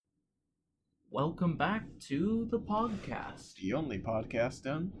Welcome back to the POGCAST. The only podcast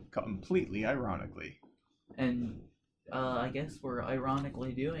done completely ironically. And I guess we're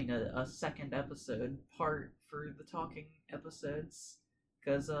ironically doing a second episode part for the talking episodes.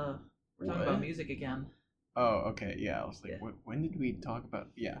 Because we're talking about music again. Oh, okay, yeah. I was like, Yeah. when did we talk about...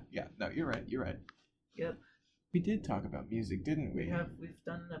 Yeah. No, you're right. Yep. We did talk about music, didn't we? We've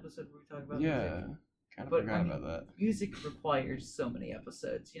done an episode where we talk about yeah, music. kind of But, forgot about that. Music requires so many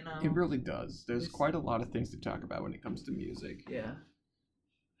episodes, you know? It really does. There's quite a lot of things to talk about when it comes to music. Yeah.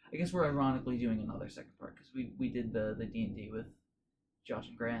 I guess we're ironically doing another second part, because we did the D&D with Josh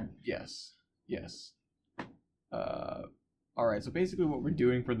and Grant. Yes. Alright, so basically what we're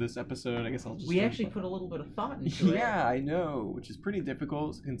doing for this episode, I guess I'll just... We actually put a little bit of thought into it. Yeah, I know, which is pretty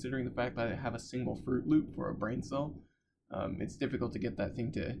difficult considering the fact that I have a single fruit loop for a brain cell. It's difficult to get that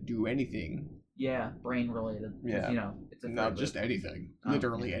thing to do anything. Yeah, brain related. Yeah. You know, it's a Not just anything.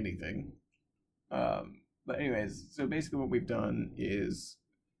 Literally anything. But anyways, so basically what we've done is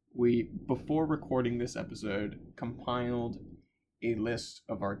before recording this episode, compiled a list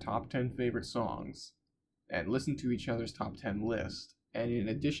of our top 10 favorite songs and listened to each other's top 10 list. And in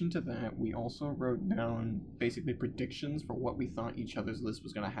addition to that, we also wrote down basically predictions for what we thought each other's list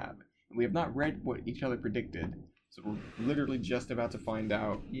was going to have. And we have not read what each other predicted, so we're literally just about to find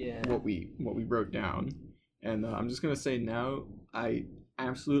out what we wrote down. And I'm just going to say now, I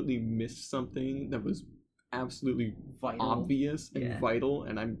absolutely missed something that was absolutely vital. Obvious and vital,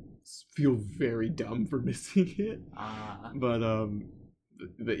 and I feel very dumb for missing it.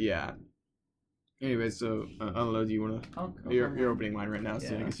 But yeah. Anyway, so I don't know. Do you want to? You're opening mine right now,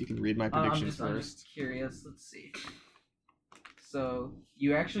 so I guess you can read my predictions first. I'm just curious. Let's see. So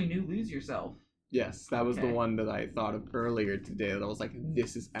you actually knew "Lose Yourself." Yes, that was the one that I thought of earlier today. That I was like,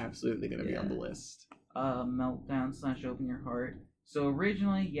 this is absolutely going to be on the list. Meltdown / Open Your Heart. So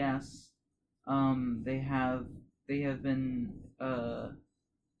originally, yes, they have been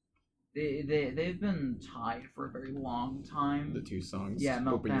they've been tied for a very long time. The two songs,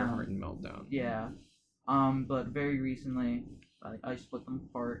 Meltdown. Open Your Heart and Meltdown. Yeah, but very recently, I split them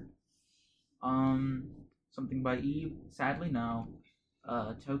apart. Something by Eve. Sadly, no.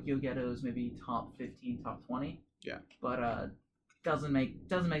 Tokyo Ghetto's maybe top 15, top 20. Yeah. But doesn't make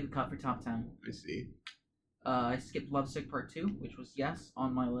the cut for top 10. I see. I skipped Lovesick Part 2, which was yes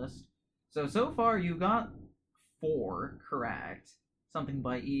on my list. So far you got 4 correct. Something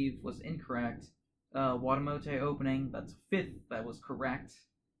by Eve was incorrect. Watamote Opening, that's 5th, that was correct.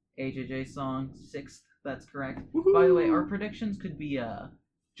 AJJ Song, 6th, that's correct. Woo-hoo! By the way, our predictions could be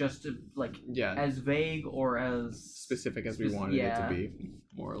just to, as vague or as specific as we wanted it to be,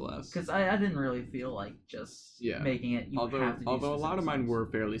 more or less. Because I didn't really feel like just making it. Although a lot of mine were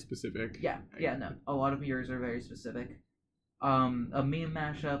fairly specific. No, a lot of yours are very specific. A meme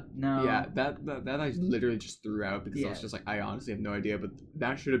mashup, no. Yeah, that I literally just threw out because I was just like, I honestly have no idea, but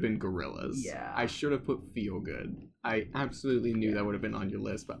that should have been Gorillaz. Yeah. I should have put Feel Good. I absolutely knew that would have been on your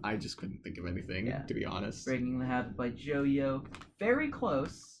list, but I just couldn't think of anything, to be honest. Breaking the Habit by Joyo. Very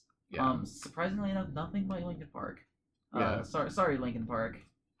close. Yeah. Surprisingly enough, nothing by Linkin Park. Sorry, Linkin Park.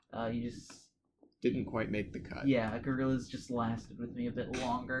 You just... didn't quite make the cut. Yeah, Gorillaz just lasted with me a bit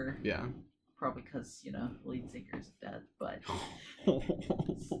longer. Yeah. Probably because, lead singer is dead, but...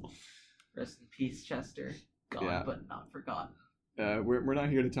 Rest in peace, Chester. Gone, but not forgotten. We're not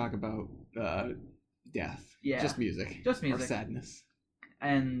here to talk about death. Yeah. Just music. Just music. Or sadness.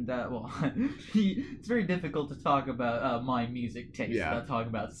 And, it's very difficult to talk about my music taste without talking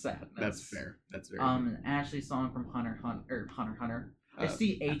about sadness. That's fair. That's very An Ashley song from Hunter Hunter. I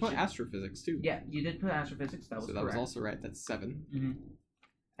see I put Astrophysics, too. Yeah, you did put Astrophysics. That was correct. So that was also right. That's 7. Mm-hmm.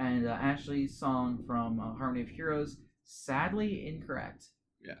 And Ashley's song from Harmony of Heroes, sadly incorrect.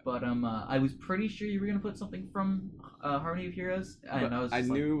 Yeah. But I was pretty sure you were gonna put something from Harmony of Heroes, and I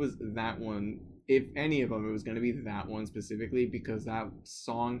knew it was that one. If any of them, it was gonna be that one specifically because that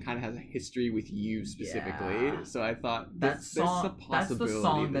song kind of has a history with you specifically. Yeah. So I thought there's a possibility. That's the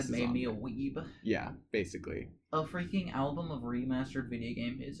song that made me a weeb. Yeah, basically. A freaking album of remastered video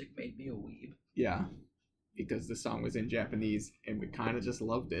game music made me a weeb. Yeah. Because the song was in Japanese, and we kind of just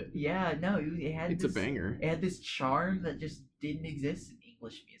loved it. Yeah, no, it had It's a banger. It had this charm that just didn't exist in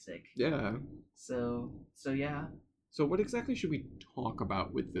English music. Yeah. So yeah. So what exactly should we talk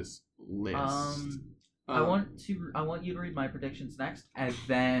about with this list? I want you to read my predictions next, and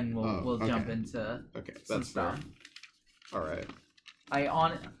then we'll jump into some stuff. All right.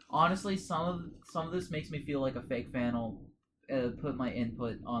 Honestly, some of this makes me feel like a fake fan. I'll put my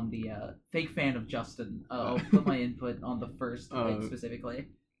input on the fake fan of Justin. I'll put my input on the first pick specifically.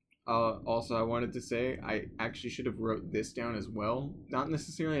 Also, I wanted to say I actually should have wrote this down as well. Not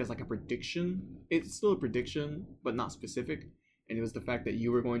necessarily as like a prediction. It's still a prediction, but not specific. And it was the fact that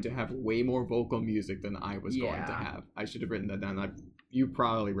you were going to have way more vocal music than I was going to have. I should have written that down. You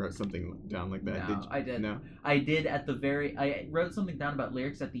probably wrote something down like that. No, I did. No? I did at the very... I wrote something down about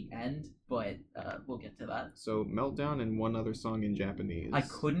lyrics at the end, but we'll get to that. So, Meltdown and one other song in Japanese. I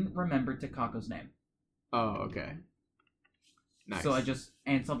couldn't remember Takako's name. Oh, okay. Nice. So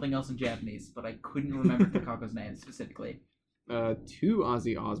and something else in Japanese, but I couldn't remember Takako's name specifically. 2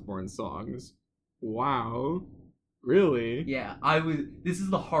 Ozzy Osbourne songs. Wow. Really? Yeah, this is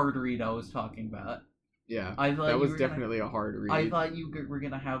the hard read I was talking about. Yeah, that was definitely a hard read. I thought you were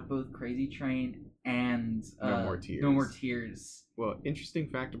gonna have both Crazy Train and No More Tears. No More Tears. Well, interesting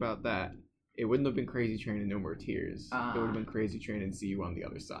fact about that, it wouldn't have been Crazy Train and No More Tears. It would have been Crazy Train and See You on the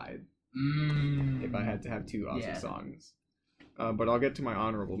Other Side. If I had to have 2 Ozzy songs. But I'll get to my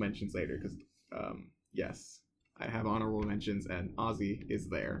honorable mentions later, because, yes, I have honorable mentions, and Ozzy is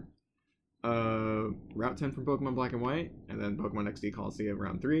there. Route 10 from Pokemon Black and White, and then Pokemon XD Coliseum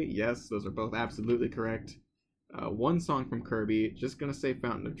Round 3. Yes, those are both absolutely correct. 1 song from Kirby, just gonna say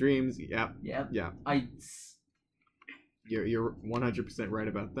Fountain of Dreams. Yep. Yeah. You're 100% right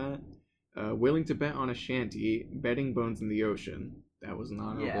about that. Willing to Bet on a Shanty, Betting Bones in the Ocean. That was an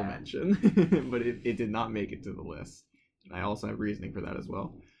honorable mention, but it did not make it to the list. And I also have reasoning for that as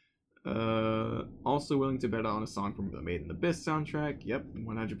well. Also willing to bet on a song from the Made in Abyss soundtrack. Yep,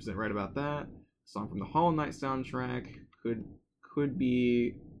 100% right about that. A song from the Hollow Knight soundtrack could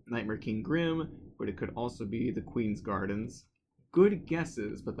be Nightmare King Grim, but it could also be The Queen's Gardens. Good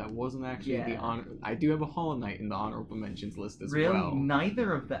guesses, but that wasn't actually the honor. I do have a Hollow Knight in the honorable mentions list as well. Really?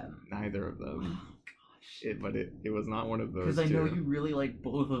 Neither of them? Neither of them. Oh, gosh. But it was not one of those. Because I know you really like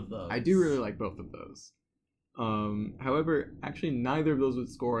both of those. I do really like both of those. However, actually neither of those would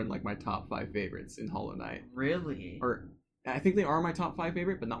score in like my top 5 favorites in Hollow Knight. Really? Or I think they are my top 5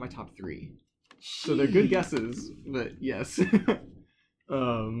 favorite, but not my top 3. So they're good guesses, but yes.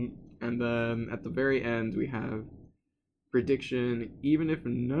 And then at the very end we have prediction. Even if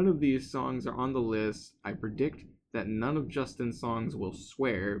none of these songs are on the list, I predict that none of Justin's songs will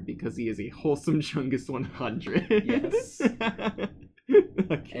swear because he is a wholesome Chungus 100. Yes.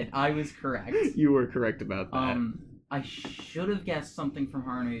 Okay. And I was correct. You were correct about that. I should have guessed something from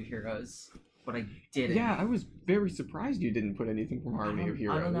Harmony of Heroes, but I didn't. Yeah, I was very surprised you didn't put anything from Harmony of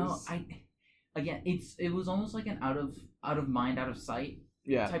Heroes. I don't know. It was almost like an out of mind, out of sight.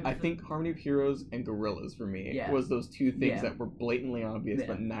 Yeah, I think Harmony of Heroes and Gorillas for me was those 2 things that were blatantly obvious,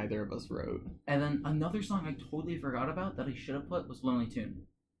 but neither of us wrote. And then another song I totally forgot about that I should have put was Lonely Tune.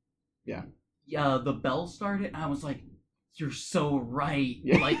 Yeah. Yeah, the bell started, and I was like, you're so right.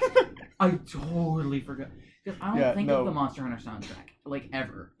 Yeah. Like, I totally forgot. Because I don't think of the Monster Hunter soundtrack, like,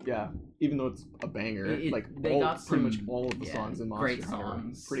 ever. Yeah, even though it's a banger. Pretty much all of the songs in Monster Hunter are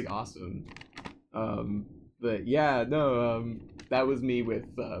pretty awesome. But yeah, no, that was me with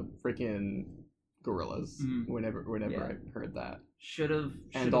freaking Gorillas whenever I heard that. Should've.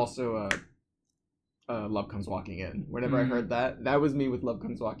 And also Love Comes Walking In. Whenever I heard that was me with Love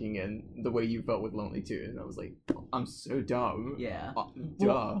Comes Walking In, the way you felt with Lonely Tune. And I was like, I'm so dumb. Yeah. Duh.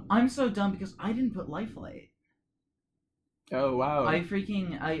 Well, I'm so dumb because I didn't put Lifelight. Oh wow. I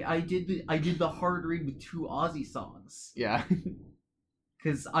did the hard read with 2 Ozzy songs. Yeah.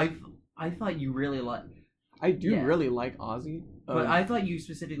 Because I thought you really liked. I do really like Ozzy. But I thought you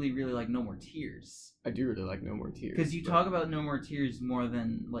specifically really like No More Tears. I do really like No More Tears. Because you talk about No More Tears more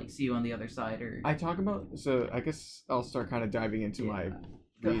than, like, See You on the Other Side or... I talk about... So, I guess I'll start kind of diving into my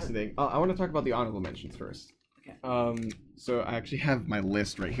reasoning. I want to talk about the honorable mentions first. Okay. So, I actually have my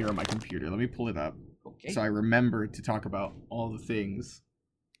list right here on my computer. Let me pull it up. Okay. So, I remember to talk about all the things.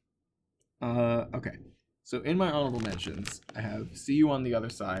 Okay. So, in my honorable mentions, I have See You on the Other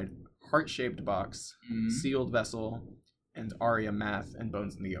Side, Heart-Shaped Box, Sealed Vessel, and Aria Math and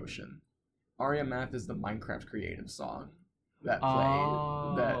Bones in the Ocean. Aria Math is the Minecraft creative song that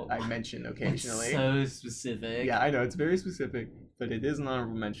played that I mention occasionally. It's so specific. Yeah, I know, it's very specific, but it is an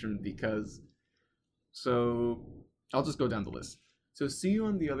honorable mention because... So, I'll just go down the list. So, See You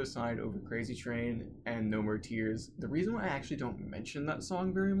on the Other Side over Crazy Train and No More Tears. The reason why I actually don't mention that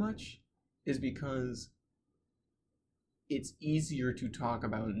song very much is because it's easier to talk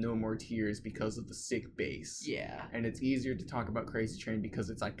about No More Tears because of the sick bass. Yeah. And it's easier to talk about Crazy Train because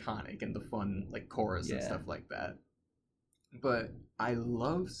it's iconic and the fun, like, chorus and stuff like that. But I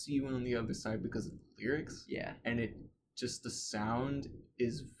love See You on the Other Side because of the lyrics. Yeah. And it just, the sound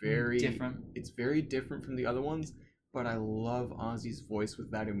is very... different. It's very different from the other ones, but I love Ozzy's voice with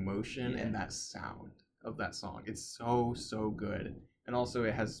that emotion and that sound of that song. It's so, so good. and also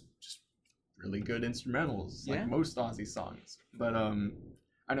it has just really good instrumentals, like most Ozzy songs. But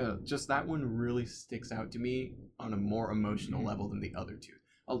I don't know, just that one really sticks out to me on a more emotional level than the other two.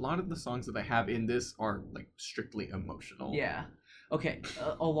 A lot of the songs that I have in this are like strictly emotional. Yeah. Okay.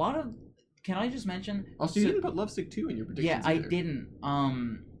 A lot of. Can I just mention? Also, you didn't put Lovesick 2 in your predictions. Yeah, I didn't.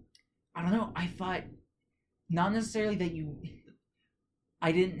 I don't know. I thought not necessarily that you.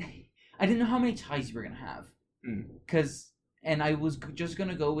 I didn't know how many ties you were gonna have. Because and I was just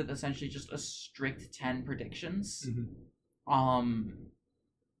gonna go with essentially just a strict 10 predictions.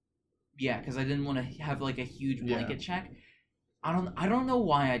 Yeah, because I didn't want to have like a huge blanket check. I don't know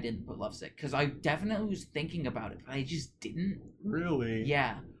why I didn't put Lovesick, because I definitely was thinking about it, but I just didn't. Really?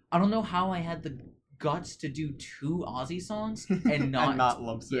 Yeah. I don't know how I had the guts to do 2 Ozzy songs and not and not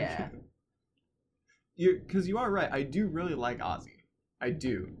Lovesick. Yeah. Because you are right. I do really like Ozzy. I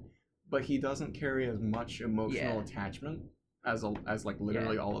do. But he doesn't carry as much emotional attachment as like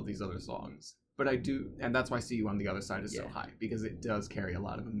literally all of these other songs. But I do, and that's why See You on the Other Side is so high, because it does carry a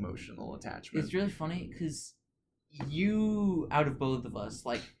lot of emotional attachment. It's really funny, because you, out of both of us,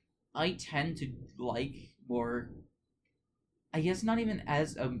 like, I tend to like more, I guess not even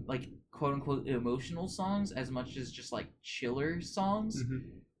as, like, quote-unquote emotional songs, as much as just, like, chiller songs.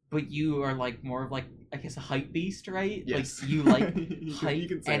 But you are, like, more of, like, I guess a hype beast, right? Yes. Like, you like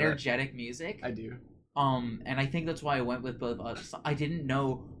hype, energetic music. I do. And I think that's why I went with both of us. I didn't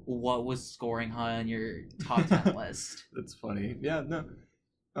know what was scoring high on your top 10 list. That's funny. Yeah, no.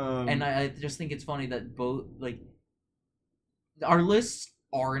 And I just think it's funny that both, like, our lists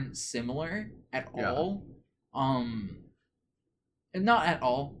aren't similar at all. Not at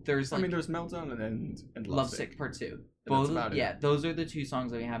all. There's, like, I mean, there's Meltdown and Lovesick Part 2. Both, that's about it. Those are the 2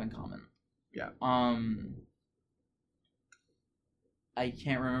 songs that we have in common. Yeah. I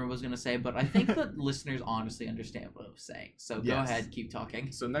can't remember what I was going to say, but I think that listeners honestly understand what I was saying. So go ahead, keep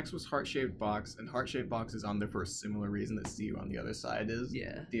talking. So next was Heart-Shaped Box, and Heart-Shaped Box is on there for a similar reason that See You on the Other Side is.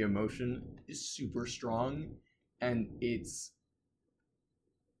 Yeah. The emotion is super strong, and it's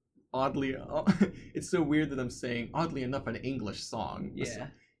oddly... it's so weird that I'm saying, oddly enough, an English song. Yeah.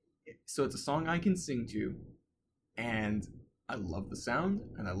 So it's a song I can sing to, and I love the sound,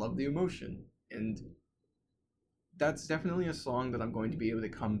 and I love the emotion, and... that's definitely a song that I'm going to be able to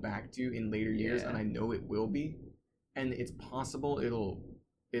come back to in later years, and I know it will be. And it's possible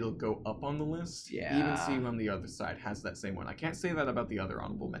it'll go up on the list. Yeah. Even See You on the Other Side has that same one. I can't say that about the other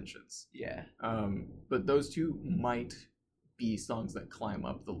honorable mentions. Yeah. But those two might be songs that climb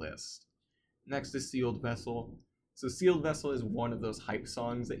up the list. Next is Sealed Vessel. So Sealed Vessel is one of those hype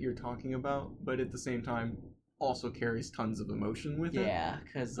songs that you're talking about, but at the same time also carries tons of emotion with it. Yeah,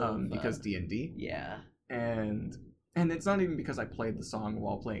 because D&D. Yeah. And it's not even because I played the song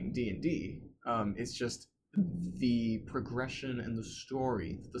while playing D&D. It's just the progression and the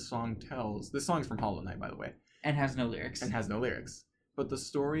story that the song tells. This song's from Hollow Knight, by the way. And has no lyrics. But the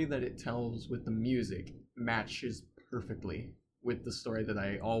story that it tells with the music matches perfectly with the story that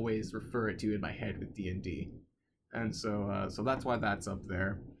I always refer it to in my head with D&D. And so that's why that's up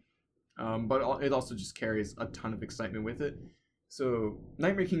there. But it also just carries a ton of excitement with it. So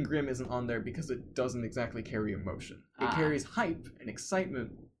Nightmare King Grim isn't on there because it doesn't exactly carry emotion. It carries hype and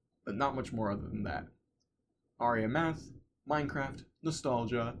excitement, but not much more other than that. Aria Math, Minecraft,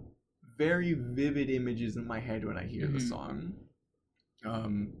 nostalgia, very vivid images in my head when I hear the song.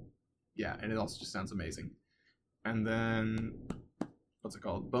 Yeah, and it also just sounds amazing. And then, what's it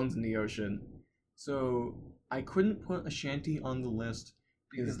called? Bones in the Ocean. So I couldn't put Ashanti on the list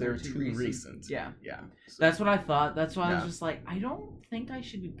because they're too recent. Yeah. Yeah. So, that's what I thought. That's why I was just like, I don't think I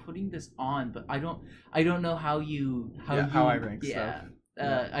should be putting this on, but I don't know how I rank stuff.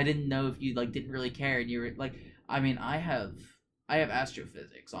 I didn't know if you like didn't really care, and you were like, I mean, I have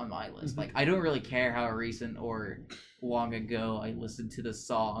astrophysics on my list. Like, I don't really care how recent or long ago I listened to the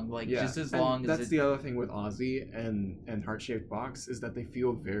song. Like, just as long as that's the other thing with Ozzy and Heart-Shaped Box is that they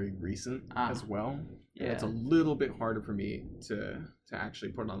feel very recent as well. Yeah. And it's a little bit harder for me to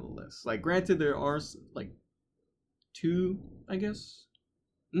actually put on the list. Like, granted, there are like 2, I guess.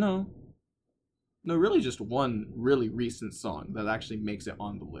 No, really just one really recent song that actually makes it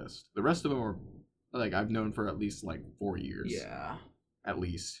on the list. The rest of them are like I've known for at least like 4 years. Yeah. At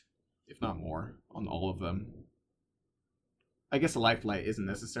least, if not more, on all of them. I guess Lifelight isn't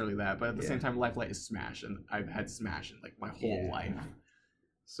necessarily that, but at the same time, Lifelight is Smash, and I've had Smash in like my whole life.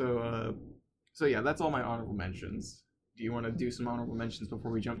 So yeah, that's all my honorable mentions. Do you want to do some honorable mentions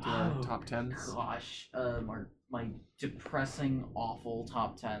before we jump to our top 10s? Gosh, my depressing, awful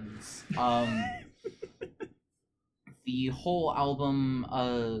top 10s. The whole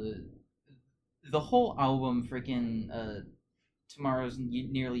album freaking Tomorrow's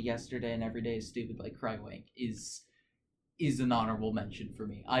Nearly Yesterday and Every Day is Stupid by Crywink is an honorable mention for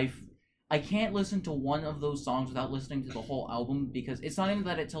me. I can't listen to one of those songs without listening to the whole album, because it's not even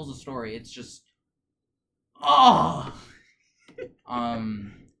that it tells a story, it's just Up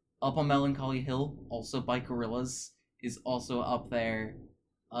on Melancholy Hill, also by Gorillaz, is also up there.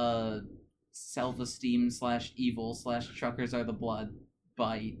 Self-Esteem / Evil / Truckers Are the Blood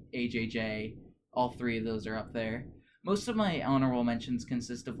by AJJ. All three of those are up there. Most of my honorable mentions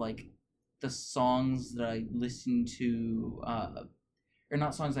consist of, like, the songs that I listen to, or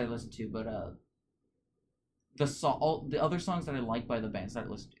not songs that I listen to, but the other songs that I like by the bands that I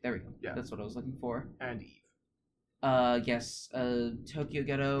listen to. There we go. Yeah. That's what I was looking for. And Eve. Yes, Tokyo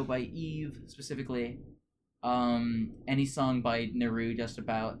Ghetto by Eve, specifically. Any song by Naru, just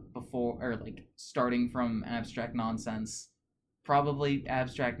about, before, or, like, starting from Abstract Nonsense. Probably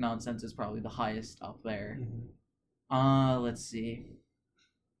Abstract Nonsense is probably the highest up there. Mm-hmm. Let's see.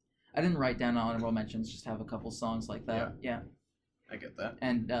 I didn't write down honorable mentions, just have a couple songs like that. Yeah. I get that.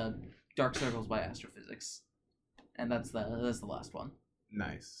 And, Dark Circles by Astrophysics. And that's the last one.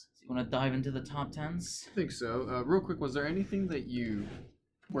 Nice. So you want to dive into the top 10s? I think so. Real quick, was there anything that you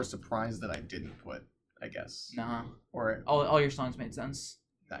were surprised that I didn't put, I guess? Nah. Or all your songs made sense.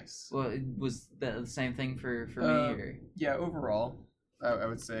 Nice. Well, it was the same thing for me, or? Yeah, overall, I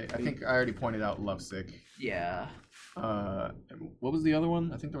would say, I think I already pointed out Lovesick. Yeah. What was the other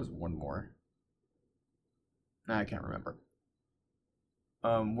one? I think there was one more. I can't remember.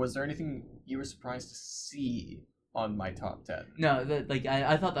 Was there anything you were surprised to see on my top 10? No,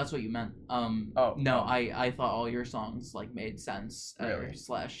 I thought that's what you meant. Oh. No, I thought all your songs, like, made sense. Really?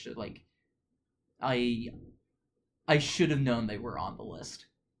 / like, I should have known they were on the list.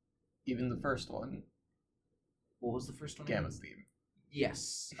 Even the first one. What was the first one? Gamma's Theme.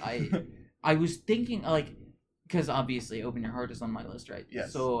 Yes. I was thinking, like, because obviously Open Your Heart is on my list, right?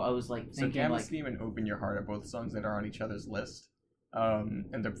 Yes. So I was, like, thinking, so Gamma's like, Theme and Open Your Heart are both songs that are on each other's list.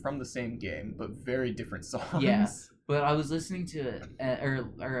 And they're from the same game, but very different songs. Yeah. But I was listening to it,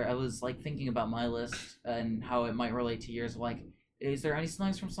 or I was, like, thinking about my list and how it might relate to yours. Like, is there any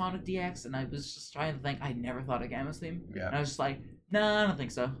songs from Sonic DX? And I was just trying to think. I never thought of Gamma's Theme. Yeah. And I was just like, no, I don't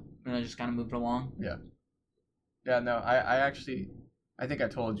think so. And I just kind of moved along. Yeah. Yeah, no, I actually, I think I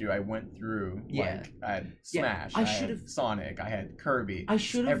told you I went through, like, I had Smash, I had Sonic, I had Kirby. I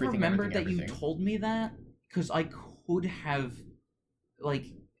should have remembered that you told me that, because I could have, like,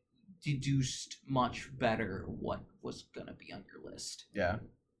 deduced much better what was gonna be on your list. Yeah.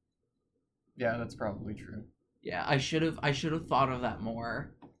 Yeah, that's probably true. Yeah, I should have thought of that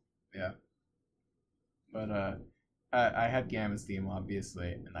more. Yeah. But I had Gamma's Theme,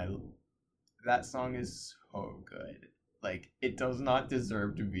 obviously, and that song is so good. Like, it does not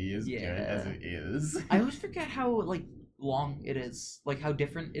deserve to be as good as it is. I always forget how, like, long it is, like, how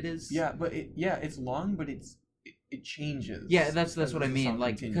different it is. Yeah, but it's long, but it changes. Yeah, that's what I mean.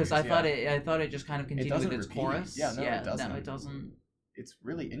 Like, because I thought it just kind of continued with its chorus. Yeah, no, it doesn't. No, it doesn't. It's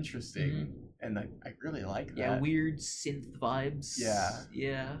really interesting, and I really like that. Yeah, weird synth vibes. Yeah.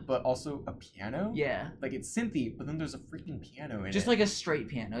 Yeah. But also a piano. Yeah. Like, it's synthy, but then there's a freaking piano in it. Just like a straight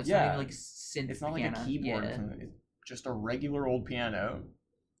piano. It's not even like synth. It's not piano. like a keyboard. Yeah. It's just a regular old piano,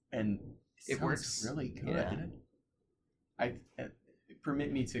 and it works really good. Yeah.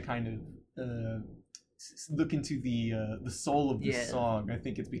 Permit me to kind of look into the soul of this song. I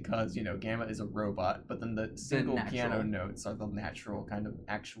think it's because, you know, Gamma is a robot, but then the single piano notes are the natural kind of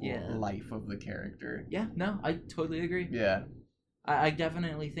actual life of the character. Yeah, no, I totally agree. Yeah. I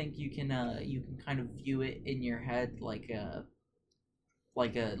definitely think you can kind of view it in your head like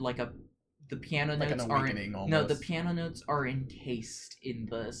the piano like notes an awakening are almost. No, the piano notes are encased in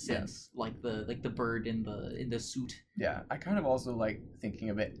the synth, yes. like the bird in the suit. Yeah, I kind of also like thinking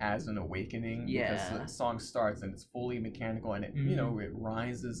of it as an awakening because the song starts and it's fully mechanical and it you know, it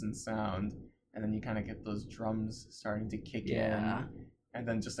rises in sound, and then you kind of get those drums starting to kick in, and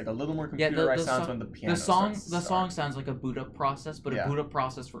then just like a little more computerized sounds when the piano the song sounds like a boot up process, but a boot up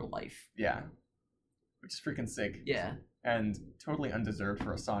process for life. Yeah, which is freaking sick. Yeah. And totally undeserved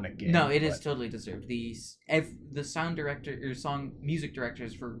for a Sonic game. No, it is totally deserved. The sound director or music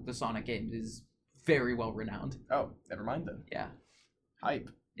directors for the Sonic game is very well renowned. Oh, never mind then. Yeah.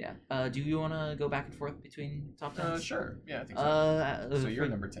 Hype. Yeah. Do you want to go back and forth between top 10? Sure. Yeah, I think so. So you're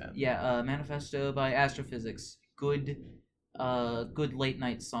number 10. Yeah. Manifesto by Astrophysics. Good late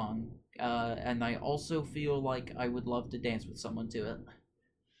night song. And I also feel like I would love to dance with someone to it.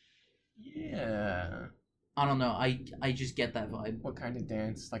 Yeah. I don't know. I just get that vibe. What kind of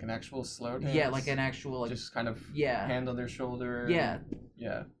dance? Like an actual slow dance? Yeah, like an actual just kind of hand on their shoulder. Yeah.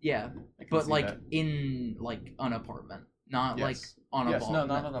 Yeah. Yeah. But like in like an apartment, not like on a ballroom. No,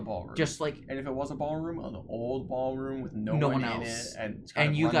 not on a ballroom. Just like, and if it was a ballroom, an old ballroom with no one in else, it, and it's kind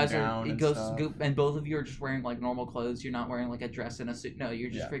and of you run guys down are and and both of you are just wearing like normal clothes. You're not wearing like a dress and a suit. No, you're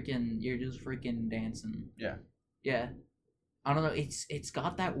just freaking dancing. Yeah. Yeah. I don't know. It's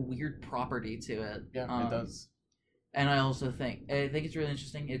got that weird property to it. Yeah, it does. And I also think it's really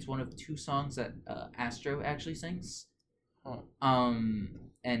interesting. It's one of 2 songs that Astro actually sings. Huh.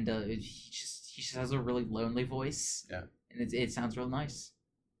 And he just has a really lonely voice. Yeah. And it sounds real nice.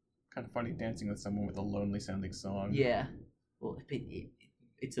 Kind of funny dancing with someone with a lonely sounding song. Yeah. Well,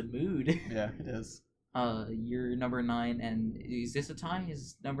 it's a mood. Yeah, it is. You're number 9, and is this a tie?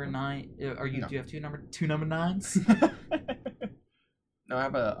 Is number 9? Are you? No. Do you have two number 9s? No, I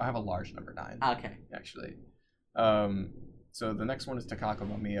have a large number 9. Okay. Actually. So the next one is Takako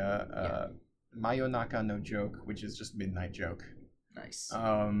Mamiya, Mayonaka no Joke, which is just Midnight Joke. Nice.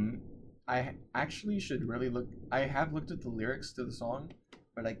 I actually should really look. I have looked at the lyrics to the song,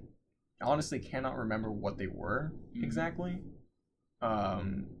 but I honestly cannot remember what they were exactly.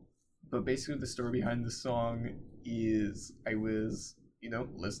 But basically the story behind the song is I was,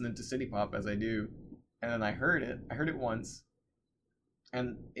 listening to City Pop as I do, and then I heard it once,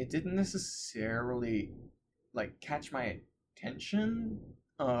 and it didn't necessarily catch my attention.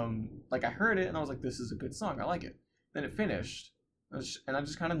 I heard it and I was like, this is a good song, I like it. Then it finished, and I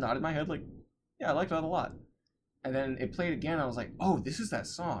just kind of nodded my head like, yeah, I liked that a lot. And then it played again, I was like, oh, this is that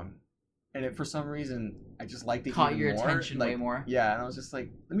song. And it, for some reason, I just liked it Caught even your more. attention way more. Yeah, and I was just like,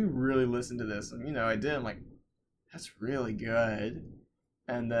 let me really listen to this. And, I did. I'm like, that's really good.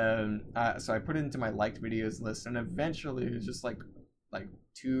 And then, so I put it into my liked videos list, and eventually, it was just like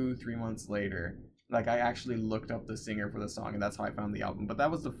 2-3 months later, I actually looked up the singer for the song, and that's how I found the album. But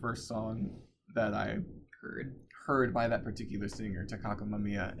that was the first song that I heard by that particular singer, Takako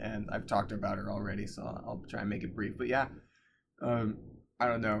Mamiya, and I've talked about her already, so I'll try and make it brief. But yeah, I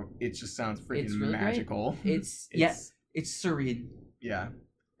don't know. It just sounds freaking really magical. It's serene. Yeah,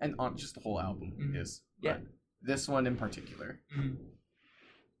 and on just the whole album is. Yeah. This one in particular.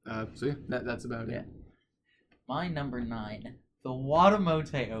 So yeah, that's about it. My number 9, the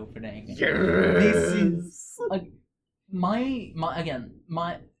Watamote opening. Yes. This is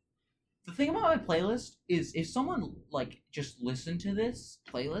the thing about my playlist is if someone just listened to this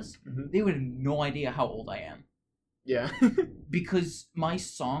playlist, they would have no idea how old I am. Yeah. Because my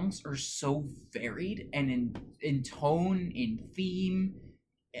songs are so varied and in tone, in theme,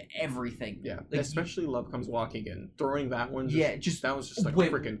 everything. Yeah. Especially Love Comes Walking In. Throwing that one that was just a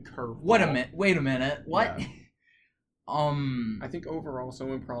freaking curve. Wait a minute. What? Yeah. I think overall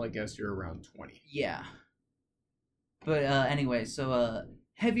someone probably guessed you're around 20. Yeah. But anyway, so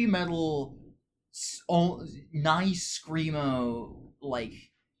heavy metal, nice screamo,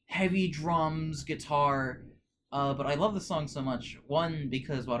 heavy drums, guitar. But I love the song so much. 1,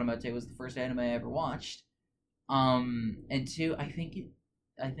 because Watamote was the first anime I ever watched. And 2, I think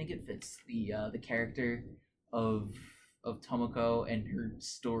it fits the character of Tomoko and her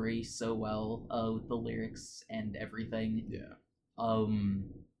story so well, with the lyrics and everything. Yeah.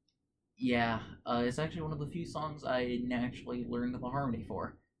 It's actually one of the few songs I naturally learned the harmony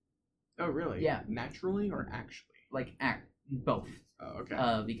for. Oh, really? Yeah. Naturally or actually? Both. Oh,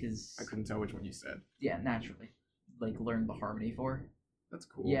 okay. Because I couldn't tell which one you said. Yeah, naturally. Learned the harmony for. That's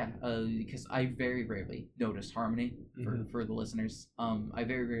cool. Yeah, because I very rarely notice harmony for the listeners. I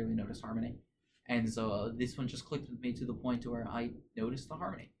very rarely notice harmony. And so this one just clicked with me to the point to where I noticed the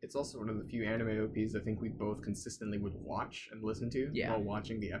harmony. It's also one of the few anime OPs I think we both consistently would watch and listen to while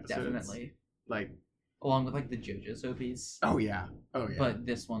watching the episodes. Definitely. Along with the JoJo's OPs. Oh yeah. But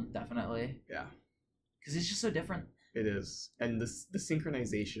this one, definitely. Yeah. Because it's just so different. It is. And the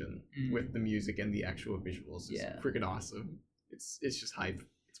synchronization with the music and the actual visuals is freaking awesome. It's just hype.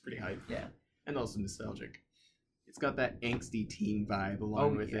 It's pretty hype. Yeah. And also nostalgic. It's got that angsty teen vibe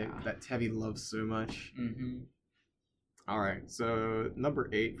along with it that Tevi loves so much. Alright, so number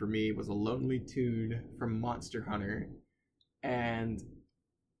 8 for me was a lonely tune from Monster Hunter. And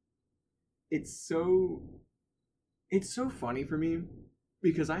it's so funny for me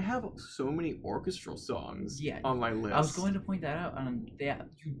because I have so many orchestral songs on my list. I was going to point that out.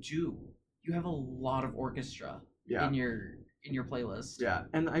 You do. You have a lot of orchestra in your playlist. Yeah,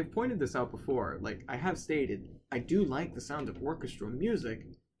 and I've pointed this out before. I have stated, I do like the sound of orchestral music.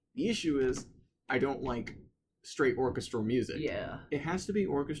 The issue is, I don't like straight orchestral music. Yeah. It has to be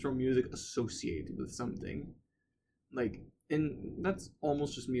orchestral music associated with something. And that's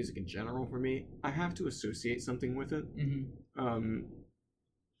almost just music in general for me. I have to associate something with it.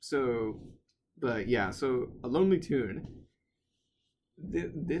 So A Lonely Tune.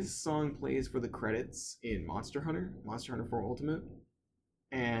 this song plays for the credits in Monster Hunter 4 Ultimate,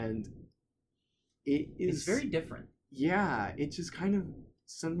 and it's very different. Yeah, it just kind of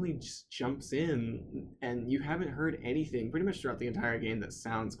suddenly just jumps in, and you haven't heard anything pretty much throughout the entire game that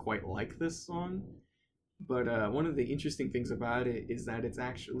sounds quite like this song. But one of the interesting things about it is that it's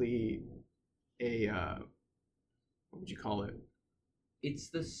actually a what would you call it? It's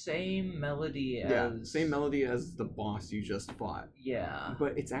the same melody as... same melody as the boss you just fought. Yeah.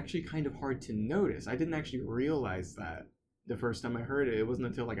 But it's actually kind of hard to notice. I didn't actually realize that the first time I heard it. It wasn't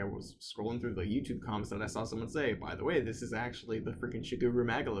until like I was scrolling through the YouTube comments that I saw someone say, by the way, this is actually the freaking Shiguru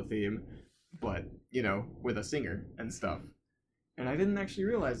Magala theme, but, you know, with a singer and stuff. And I didn't actually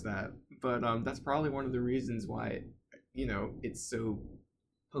realize that. But that's probably one of the reasons why, you know, it's so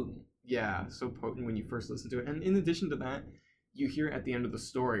potent. Yeah, so potent when you first listen to it. And in addition to that, you hear it at the end of the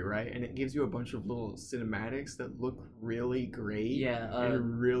story, right? And it gives you a bunch of little cinematics that look really great. Yeah,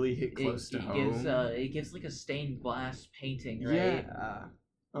 and really hit close to home. It gives like a stained glass painting, right? Yeah.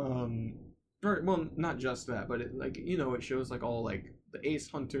 Or, well, not just that, but it, like, you know, it shows like all like the Ace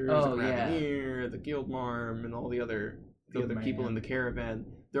Hunters, the Graveneer, the Guildmarm, and all the other people in the caravan.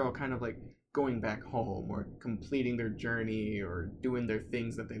 They're all kind of like going back home or completing their journey or doing their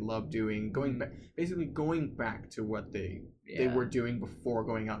things that they love doing, basically going back to what they were doing before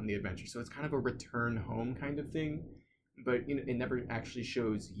going out on the adventure. So it's kind of a return home kind of thing, but you know, it never actually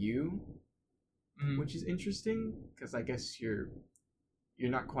shows you, which is interesting because I guess you're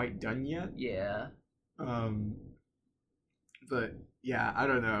not quite done yet. Yeah. But yeah, I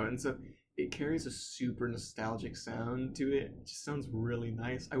don't know, and so it carries a super nostalgic sound to it. It just sounds really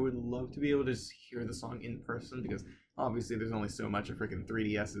nice. I would love to be able to just hear the song in person because obviously there's only so much a freaking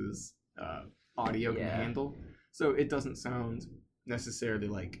 3DS's audio can handle. So it doesn't sound necessarily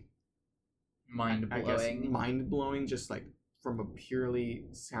like mind-blowing. I guess mind-blowing, just like from a purely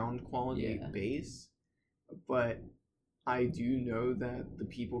sound quality base. But I do know that the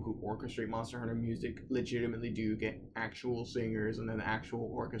people who orchestrate Monster Hunter music legitimately do get actual singers and an actual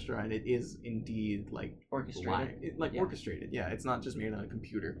orchestra, and it is indeed like orchestrated. Orchestrated. Yeah, it's not just made on a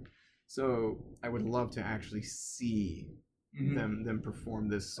computer. So I would love to actually see them perform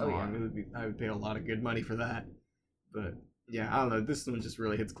this song. I would pay a lot of good money for that. But yeah, I don't know. This one just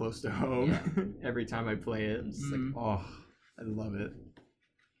really hits close to home. Yeah. Every time I play it, I'm just like, oh, I love it.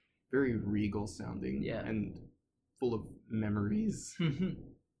 Very regal sounding. Yeah. And full of memories.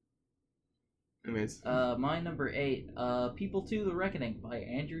 Anyways. My number 8, People to the Reckoning by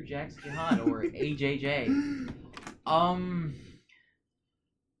Andrew Jackson Jihad, or AJJ. I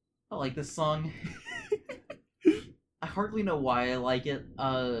like this song. I hardly know why I like it.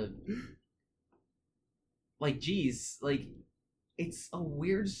 Like, geez, like, it's a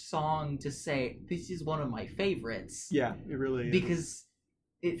weird song to say, this is one of my favorites. Yeah, it really is. Because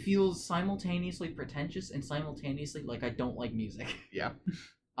it feels simultaneously pretentious and simultaneously like I don't like music. Yeah.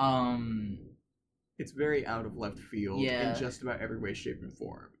 It's very out of left field in just about every way, shape, and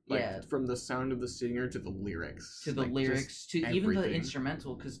form. Like, from the sound of the singer to the lyrics. To the lyrics, to everything. Even the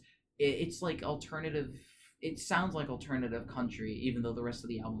instrumental, because it's like alternative, it sounds like alternative country, even though the rest of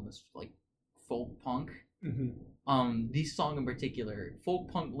the album is like folk punk. This song in particular,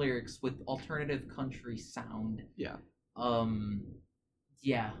 folk punk lyrics with alternative country sound. Yeah.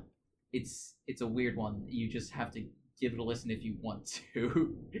 Yeah, it's a weird one. You just have to give it a listen if you want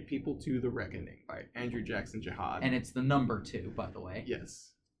to. People to the Reckoning by Andrew Jackson Jihad. And it's the number 2, by the way.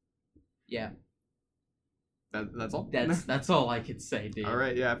 Yes. Yeah. That's all? That's all I could say, dude.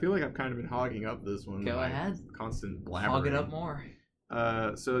 Alright, yeah, I feel like I've kind of been hogging up this one. Go ahead. Constant blabbering. Hog it up more.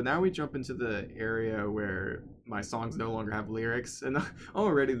 So now we jump into the area where my songs no longer have lyrics, and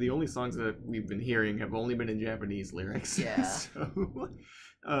already the only songs that we've been hearing have only been in Japanese lyrics. Yeah.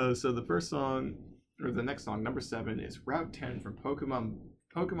 So the first song, or the next song, number 7, is Route 10 from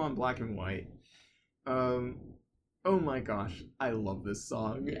Pokemon Black and White. Oh my gosh, I love this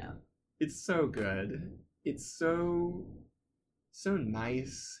song. Yeah. It's so good. It's so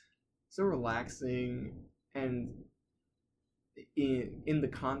nice, so relaxing, and in the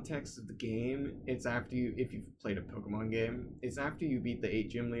context of the game, it's after you, if you've played a Pokemon game, it's after you beat the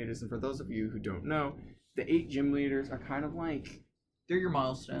 8 gym leaders. And for those of you who don't know, the 8 gym leaders are kind of like, they're your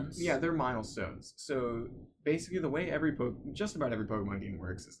milestones. Yeah, they're milestones. So basically the way just about every Pokemon game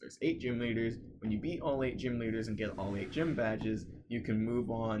works is there's 8 gym leaders. When you beat all 8 gym leaders and get all 8 gym badges, you can move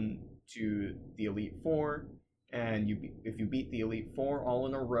on to the Elite Four. And if you beat the Elite Four all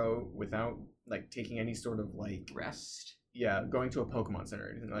in a row without like taking any sort of like rest. Yeah, going to a Pokemon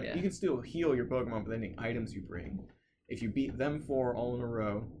Center. Like, you can still heal your Pokemon with any items you bring. If you beat them 4 all in a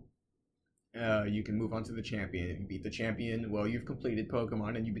row, you can move on to the champion. If you beat the champion, well, you've completed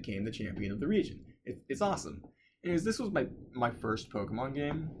Pokemon and you became the champion of the region. It's awesome. Anyways, this was my first Pokemon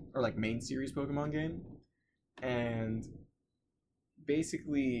game, or like main series Pokemon game. And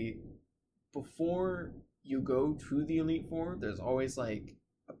basically, before you go to the Elite Four, there's always like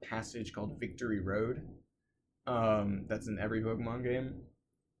a passage called Victory Road. That's in every Pokemon game.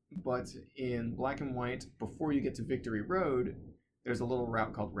 But in Black and White, before you get to Victory Road, there's a little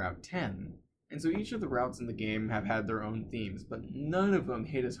route called Route 10. And so each of the routes in the game have had their own themes, but none of them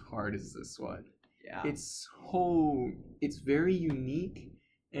hit as hard as this one. Yeah. It's very unique,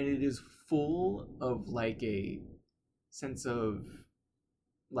 and it is full of like a sense of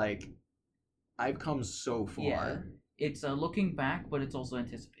like, I've come so far. Yeah. It's looking back, but it's also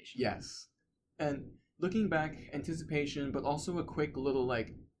anticipation. Yes. And looking back, anticipation, but also a quick little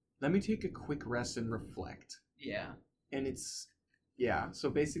like, let me take a quick rest and reflect. Yeah. And so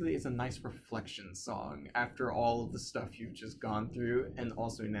basically it's a nice reflection song after all of the stuff you've just gone through, and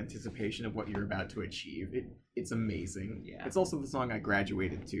also in anticipation of what you're about to achieve. It's amazing. Yeah. It's also the song I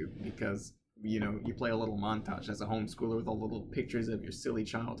graduated to, because, you know, you play a little montage as a homeschooler with all little pictures of your silly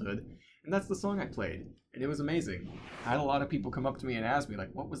childhood, and that's the song I played, and it was amazing. I had a lot of people come up to me and ask me, like,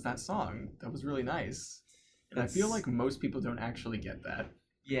 what was that song? That was really nice. And I feel like most people don't actually get that.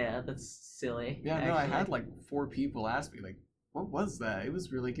 Yeah, that's silly. Yeah, no, I had like 4 people ask me, like, what was that? It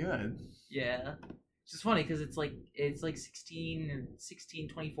was really good. Yeah. It's just funny because it's like 16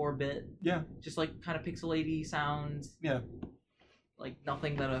 24-bit. Yeah. Just like kind of pixelaty sounds. Yeah. Like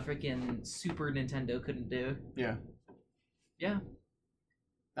nothing that a freaking Super Nintendo couldn't do. Yeah. Yeah.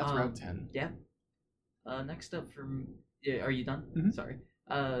 That's Route 10. Yeah. Next up are you done? Mm-hmm. Sorry.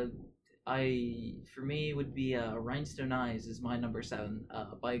 For me would be Rhinestone Eyes is my number 7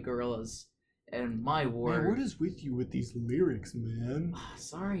 by Gorillaz. And my word. Man, what is with you with these lyrics, man?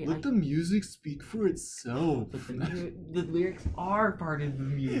 Sorry. Let the music speak for itself. But the lyrics are part of the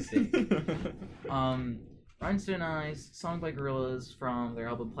music. Rhinestone Eyes, song by Gorillaz from their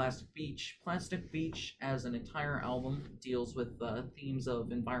album Plastic Beach. Plastic Beach, as an entire album, deals with themes of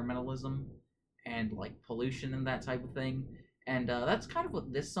environmentalism and like pollution and that type of thing. And that's kind of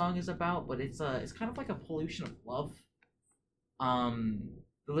what this song is about, but it's kind of like a pollution of love.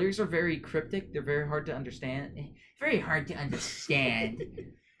 The lyrics are very cryptic. They're very hard to understand. Very hard to understand.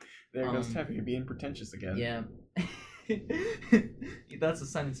 There goes Teffy being pretentious again. Yeah. That's a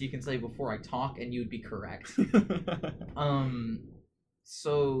sentence you can say before I talk, and you'd be correct. But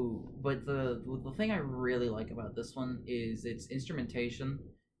the thing I really like about this one is its instrumentation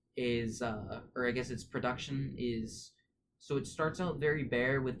or I guess its production is. So it starts out very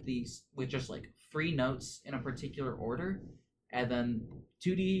bare with just like 3 notes in a particular order. And then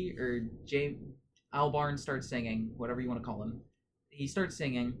 2D or Al Barn starts singing, whatever you want to call him. He starts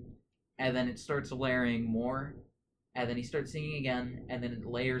singing, and then it starts layering more, and then he starts singing again, and then it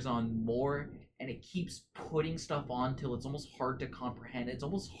layers on more, and it keeps putting stuff on till it's almost hard to comprehend. It's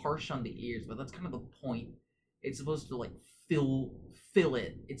almost harsh on the ears, but that's kind of the point. It's supposed to like fill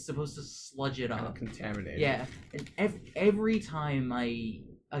it. It's supposed to sludge it up. Contaminate. Yeah, and every time I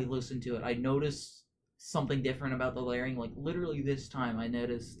listen to it, I notice something different about the layering. Like literally this time I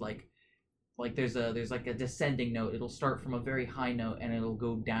noticed like there's like a descending note. It'll start from a very high note and it'll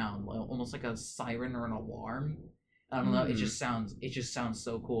go down, almost like a siren or an alarm. I don't know. It just sounds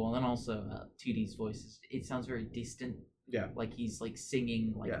so cool. And then also 2D's voice it sounds very distant. Yeah. Like he's like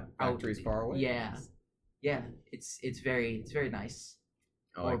singing like factories far away. Yeah. Yeah. It's very nice.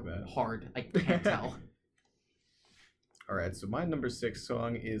 I like that. Hard. I can't tell. Alright, so my number 6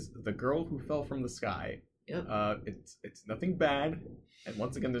 song is The Girl Who Fell from the Sky. Yep. It's nothing bad, and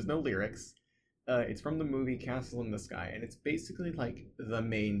once again, there's no lyrics. It's from the movie Castle in the Sky, and it's basically like the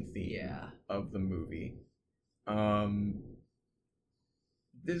main theme of the movie.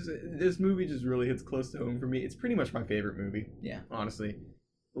 This movie just really hits close to home for me. It's pretty much my favorite movie. Yeah. Honestly.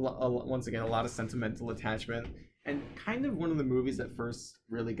 Once again, a lot of sentimental attachment. And kind of one of the movies that first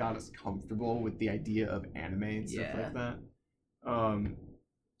really got us comfortable with the idea of anime and stuff like that.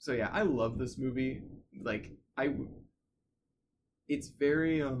 So yeah, I love this movie. Like, it's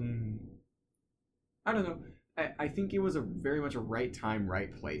very, I don't know. I think it was very much a right time,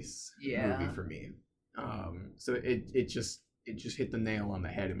 right place movie for me. So it just hit the nail on the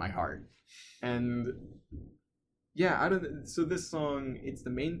head in my heart. And yeah, so this song, it's the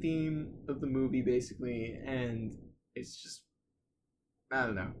main theme of the movie basically, and it's just, I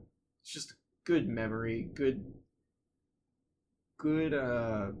don't know, it's just good memory, good I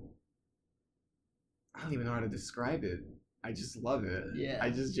don't even know how to describe it. I just love it. Yeah. I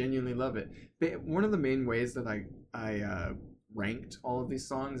just genuinely love it. But one of the main ways that I ranked all of these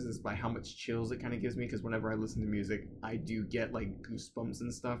songs is by how much chills it kind of gives me, because whenever I listen to music, I do get like goosebumps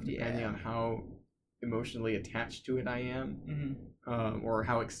and stuff depending on how emotionally attached to it I am, or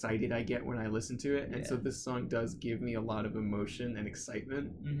how excited I get when I listen to it. And so this song does give me a lot of emotion and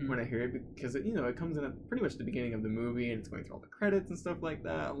excitement when I hear it, because it, it comes in at pretty much the beginning of the movie and it's going through all the credits and stuff like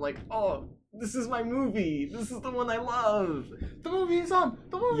that. I'm like, oh, this is my movie. This is the one I love. The movie is on.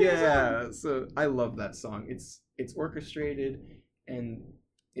 The movie is on. Yeah, so I love that song. It's orchestrated, and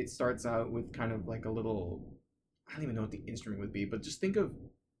it starts out with kind of like a little, I don't even know what the instrument would be, but just think of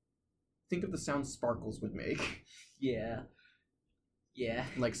the sound sparkles would make. Yeah.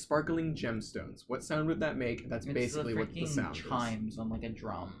 Like sparkling gemstones. What sound would that make? That's basically what the sound is. Chimes on like a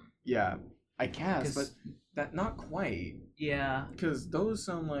drum. Yeah, I guess, but that not quite. Yeah. Because those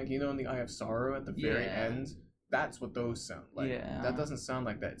sound like, in the Eye of Sorrow at the very end, that's what those sound like. Yeah. That doesn't sound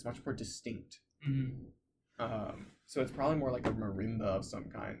like that. It's much more distinct. So it's probably more like a marimba of some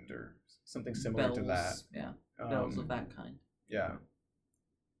kind or something similar to that. Yeah. Bells of that kind. Yeah.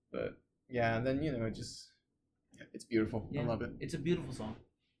 But yeah, and then it just it's beautiful. I love it. It's a beautiful song.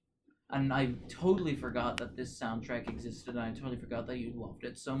 And I totally forgot that this soundtrack existed, and I totally forgot that you loved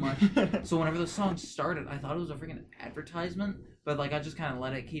it so much. So whenever the song started, I thought it was a freaking advertisement, but like I just kind of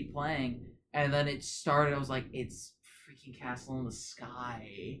let it keep playing, and then it started. I was like, it's freaking Castle in the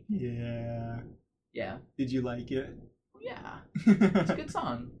Sky. Yeah. Yeah. Did you like it? Yeah. It's a good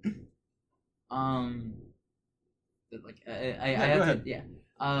song. Like I have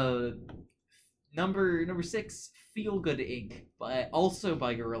to, Number 6, Feel Good Inc. Also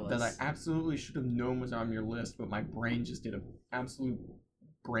by Gorillaz. That I absolutely should have known was on your list, but my brain just did an absolute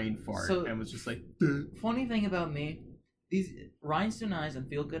brain fart and was just like. Duh. Funny thing about me, these Rhinestone Eyes and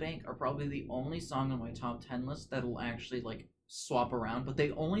Feel Good Inc. are probably the only song on my top 10 list that'll actually like swap around, but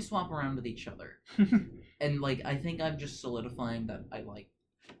they only swap around with each other. And like I think I'm just solidifying that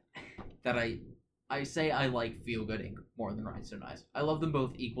I say I like Feel Good Inc. more than Rhinestone Eyes. I love them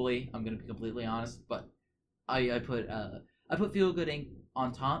both equally. I'm gonna be completely honest, but I put Feel Good Inc.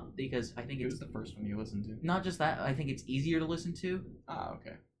 on top because I think it was the first one you listened to. Not just that, I think it's easier to listen to. Ah,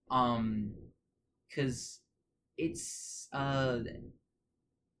 okay. Because it's I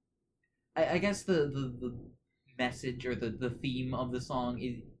guess the message or the theme of the song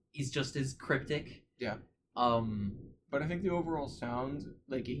is just as cryptic. Yeah. But I think the overall sound,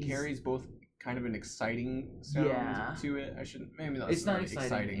 like it carries both kind of an exciting sound to it. Maybe not. It's not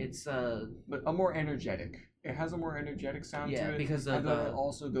exciting. It's but a more energetic. It has a more energetic sound to it. Because and then it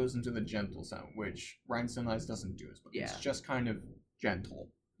also goes into the gentle sound, which Rhinestone Eyes doesn't do as much. It's just kind of gentle.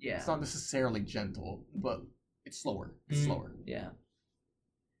 Yeah. It's not necessarily gentle, but it's slower. It's slower. Yeah.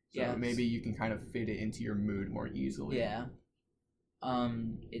 So maybe you can kind of fit it into your mood more easily. Yeah.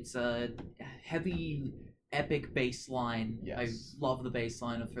 It's a heavy, epic bass line. Yes. I love the bass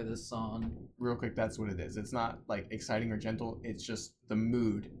line for this song. Real quick, that's what it is. It's not like exciting or gentle. It's just the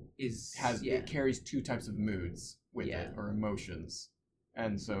mood it carries two types of moods with it, or emotions,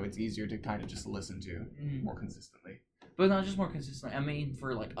 and so it's easier to kind of just listen to more consistently. But not just more consistently. I mean,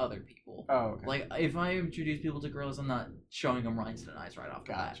 for like other people. Oh, okay. Like if I introduce people to Gorillaz, I'm not showing them Rhinestone Eyes right off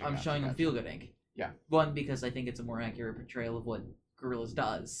the bat. I'm showing them Feel Good Inc. Yeah. One, because I think it's a more accurate portrayal of what Gorillaz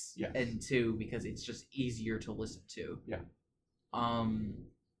does. Yes. And two, because it's just easier to listen to. Yeah.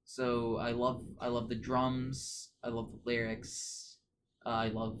 So I love the drums. I love the lyrics. I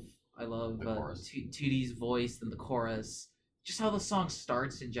love Tootie's voice and the chorus. Just how the song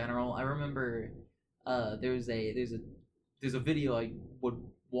starts in general. I remember there's a video I would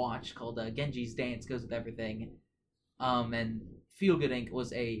watch called Genji's Dance Goes With Everything. And Feel Good Inc.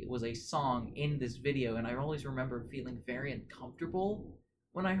 was a song in this video, and I always remember feeling very uncomfortable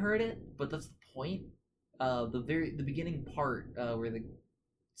when I heard it, but that's the point. The beginning part where the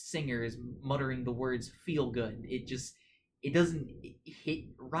singer is muttering the words "feel good," it doesn't hit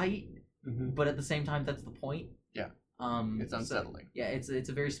right, but at the same time that's the point. Yeah. It's unsettling. So, it's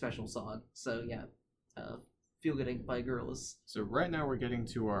a very special song. So yeah, Feel Good Inc. by Gorillaz. So right now we're getting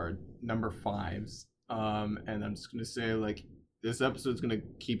to our number 5s, and I'm just gonna say like this episode's gonna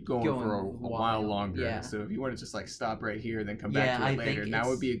keep going for a while longer. Yeah. So if you want to just like stop right here and then come back to it later, now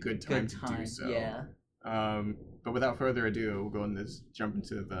would be a good time to do so. Yeah. But without further ado, we'll go and just jump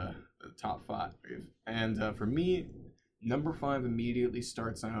into the top 5. And for me, number 5 immediately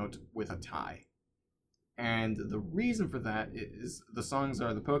starts out with a tie. And the reason for that is the songs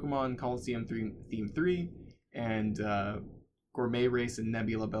are the Pokemon Coliseum Theme 3 and Gourmet Race and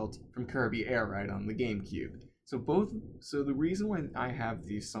Nebula Belt from Kirby Air Ride on the GameCube. So the reason why I have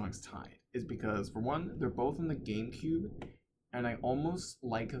these songs tied is because, for one, they're both on the GameCube, and I almost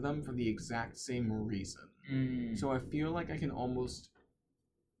like them for the exact same reason. So I feel like I can almost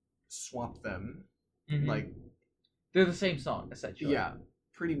swap them. Mhm. Like, they're the same song, essentially. yeah,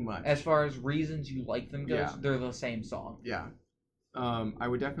 pretty much. As far as reasons you like them goes, Yeah. they're the same song. Yeah. I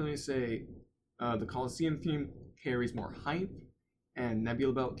would definitely say the Colosseum theme carries more hype, and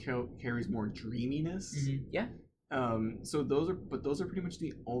Nebula Belt carries more dreaminess. Yeah. So those are pretty much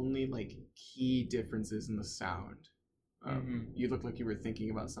the only like key differences in the sound. You look like you were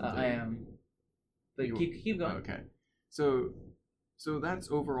thinking about something. I am. But keep going. Okay. So that's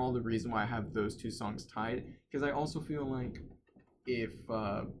overall the reason why I have those two songs tied, because I also feel like if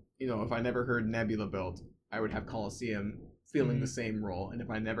if I never heard Nebula Belt, I would have Colosseum filling the same role, and if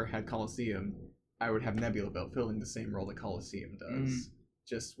I never had Colosseum, I would have Nebula Belt filling the same role that Colosseum does.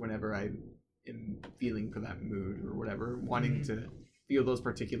 Just whenever I am feeling for that mood or whatever, wanting to feel those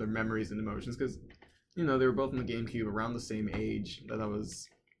particular memories and emotions, because they were both in the GameCube around the same age that I was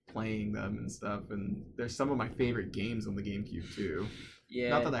playing them and stuff, and there's some of my favorite games on the GameCube too. Yeah.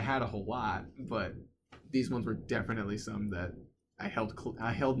 Not that I had a whole lot, but these ones were definitely some that I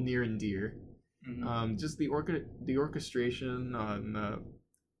held near and dear. Just the orchestration on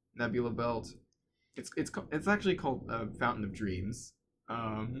Nebula Belt. It's actually called Fountain of Dreams.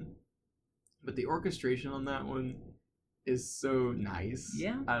 But the orchestration on that one is so nice.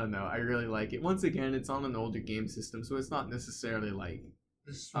 Yeah. I don't know. I really like it. Once again, it's on an older game system, so it's not necessarily like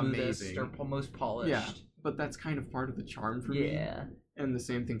the smoothest amazing or most polished. Yeah, but that's kind of part of the charm for me. Yeah. And the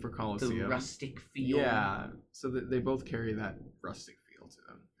same thing for Colosseum. The rustic feel. Yeah. So they both carry that rustic feel to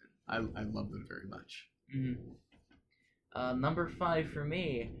them. I love them very much. Number 5 for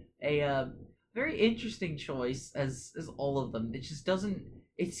me, a very interesting choice as all of them. It just doesn't.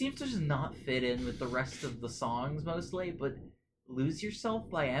 It seems to just not fit in with the rest of the songs mostly. But "Lose Yourself"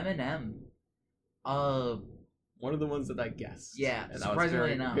 by Eminem. One of the ones that I guessed. Yeah, and surprisingly I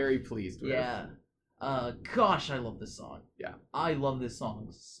was enough. very pleased with. Yeah. Gosh, I love this song. Yeah. I love this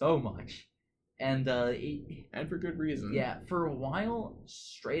song so much. And and for good reason. Yeah, for a while,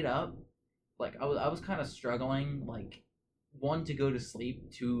 straight up, like I was kind of struggling, like, 1, to go to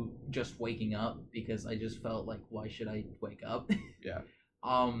sleep, 2, just waking up, because I just felt like, why should I wake up? Yeah.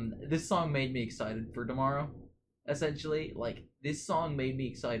 This song made me excited for tomorrow, essentially. Like, this song made me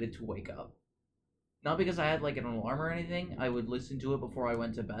excited to wake up. Not because I had, like, an alarm or anything. I would listen to it before I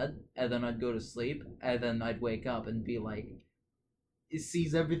went to bed, and then I'd go to sleep, and then I'd wake up and be like, it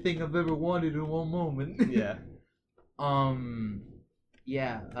sees everything I've ever wanted in one moment. Yeah. I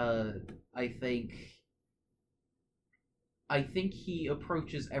think he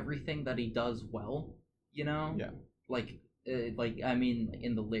approaches everything that he does well, Yeah. Like, I mean,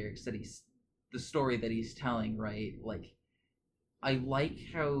 in the lyrics that the story that he's telling, right? Like, I like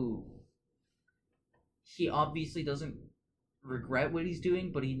how he obviously doesn't regret what he's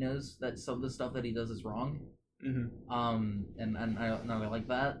doing, but he knows that some of the stuff that he does is wrong. And I like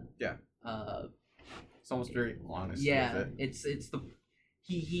that. Yeah. It's almost very honest. Yeah, with it. it's the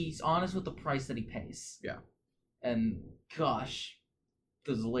he's honest with the price that he pays. Yeah. And gosh,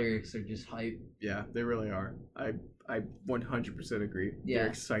 those lyrics are just hype. Yeah, they really are. I 100% agree. Yeah. They're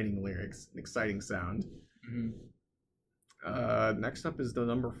exciting lyrics, an exciting sound. Next up is the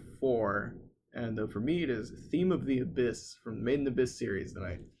number 4. And for me, it is Theme of the Abyss from the Made in Abyss series that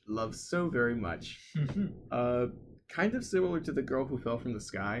I love so very much. Kind of similar to The Girl Who Fell from the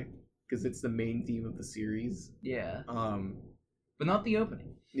Sky, because it's the main theme of the series. Yeah. But not the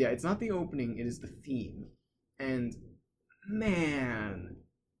opening. Yeah, it's not the opening, it is the theme. And man,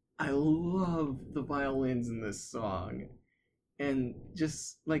 I love the violins in this song. And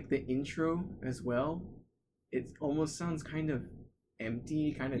just like the intro as well, it almost sounds kind of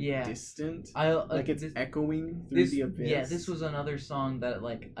empty, kind of distant. Like it's echoing through the abyss. Yeah, this was another song that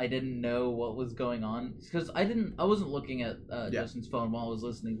like I didn't know what was going on because I wasn't looking at Justin's phone while I was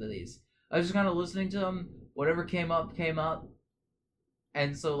listening to these. I was just kind of listening to them. Whatever came up,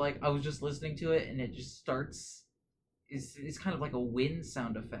 and so like I was just listening to it, and it just starts. It's kind of like a wind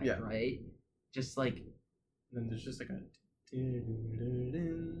sound effect, right? Just like. And then there's just like a.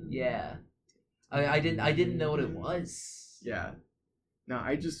 Yeah, I didn't know what it was. Yeah. Now,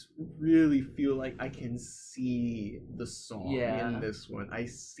 I just really feel like I can see the song in this one. I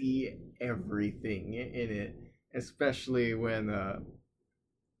see everything in it, especially when I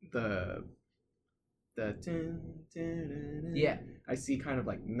see kind of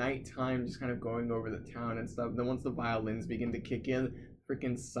like nighttime just kind of going over the town and stuff. Then once the violins begin to kick in,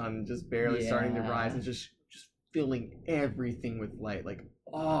 freaking sun just barely starting to rise and just filling everything with light. Like,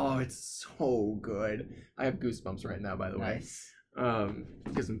 oh, it's so good. I have goosebumps right now, by the way.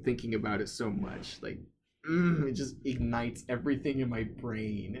 Because I'm thinking about it so much. Like, it just ignites everything in my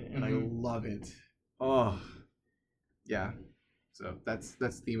brain, and I love it. Oh, yeah. So that's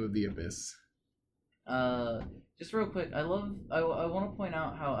Theme of the Abyss. Just real quick, I want to point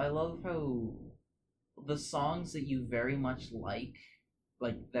out how I love how the songs that you very much like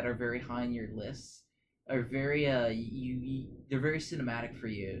that are very high on your list, are very they're very cinematic for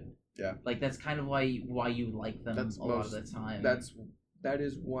you. Yeah. Like that's kind of why you like them a lot of the time. That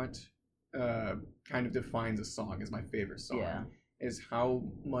is what kind of defines a song as my favorite song. Yeah. Is how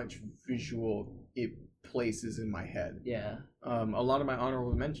much visual it places in my head. Yeah. A lot of my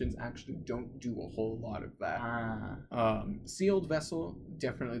honorable mentions actually don't do a whole lot of that. Sealed Vessel,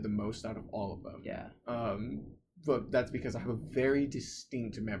 definitely the most out of all of them. Yeah. But that's because I have a very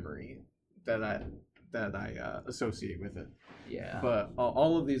distinct memory that I associate with it. Yeah. But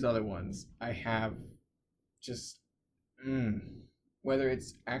all of these other ones, I have just whether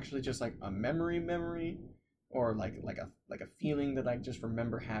it's actually just like a memory, or like a feeling that I just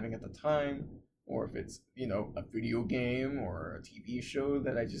remember having at the time, or if it's, you know, a video game or a TV show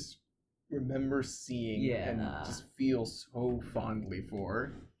that I just remember seeing and just feel so fondly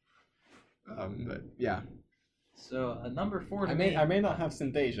for. But yeah. So number 4 to I may not have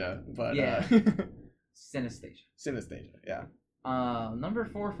Synthesia, but yeah. Synesthesia. Synesthesia, yeah. Number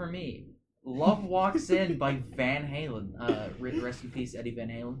 4 for me, Love Walks In by Van Halen. Rest in peace, Eddie Van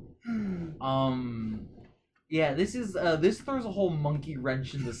Halen. Yeah, this is this throws a whole monkey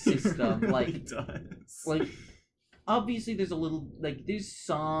wrench in the system. It really like does. Like obviously there's a little there's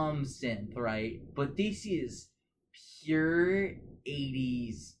some synth, right? But this is pure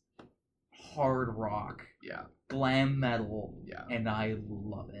 80s hard rock. Yeah. Glam metal. Yeah. And I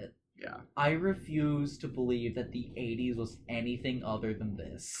love it. Yeah. I refuse to believe that the 80s was anything other than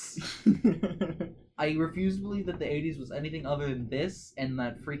this. I refuse to believe that the 80s was anything other than this and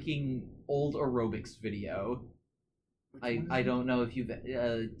that freaking old aerobics video. I don't know if you've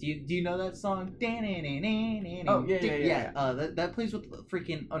do you know that song? Oh yeah. That plays with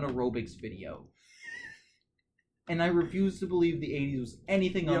freaking an aerobics video. And I refuse to believe the 80s was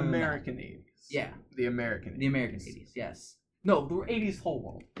anything other than American 80s. Yeah. The American 80s, yes. No, the 80s whole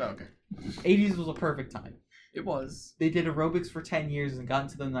world. Oh, okay. 80s was a perfect time. It was. They did aerobics for 10 years and got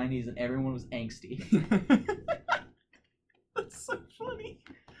into the 90s and everyone was angsty. That's so funny.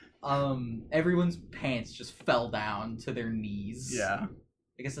 Everyone's pants just fell down to their knees. Yeah.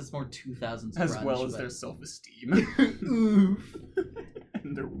 I guess that's more 2000s as grunge, well as but... their self-esteem. Oof.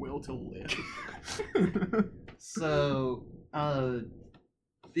 And their will to live. So,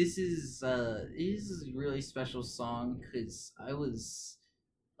 this is a really special song because I was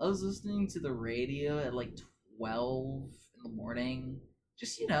listening to the radio at like 12 in the morning.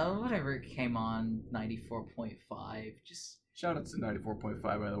 Just, you know, whatever came on, 94.5. Just shout out to 94.5,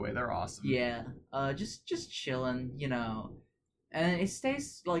 by the way. They're awesome. Yeah. Just chilling, you know. And it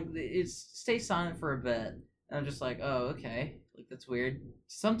stays silent for a bit. And I'm just like, oh, okay. Like that's weird.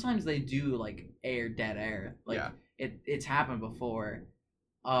 Sometimes they do like dead air. Like it's happened before.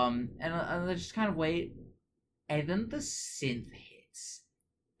 And I just kind of wait, and then the synth hits,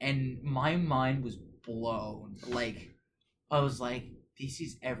 and my mind was blown. Like, I was like, this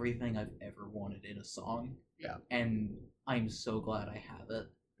is everything I've ever wanted in a song. Yeah. And I'm so glad I have it.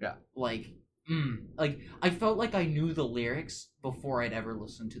 Yeah. Like, I felt like I knew the lyrics before I'd ever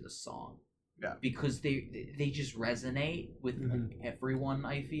listened to the song. Yeah. Because they just resonate with like everyone,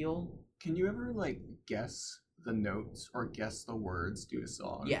 I feel. Can you ever like guess the notes or guess the words to a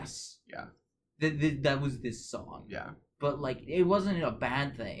song? Yes. Yeah. That was this song. Yeah. But like it wasn't a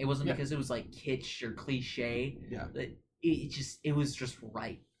bad thing. It wasn't because it was like kitsch or cliche. Yeah. It was just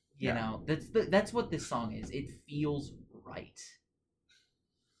right. You know? That's what this song is. It feels right.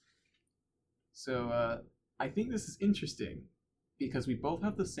 So I think this is interesting because we both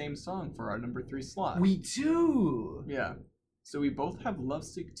have the same song for our number 3 slot. We do. Yeah. So we both have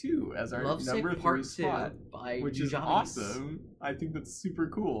Lovesick 2 as our Lovesick number 3 slot, which is awesome. I think that's super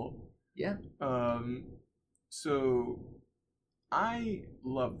cool. Yeah. So I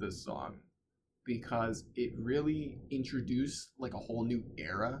love this song because it really introduced like a whole new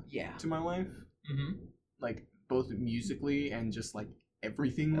era to my life. Mm-hmm. Like both musically and just like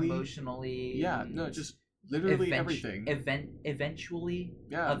everythingly. Emotionally. Yeah, no, just literally everything. Eventually.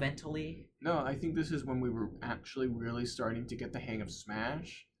 Yeah. Eventually. No, I think this is when we were actually really starting to get the hang of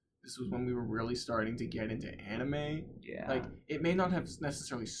Smash. This was when we were really starting to get into anime. Yeah. Like, it may not have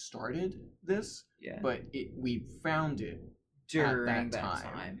necessarily started this, but we found it during that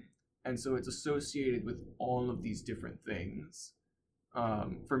time. And so it's associated with all of these different things,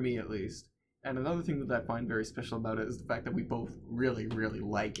 for me at least. And another thing that I find very special about it is the fact that we both really, really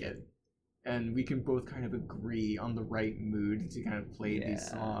like it. and we can both kind of agree on the right mood to kind of play these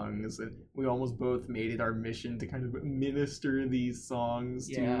songs. And we almost both made it our mission to kind of minister these songs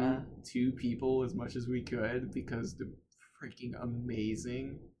to people as much as we could because they're freaking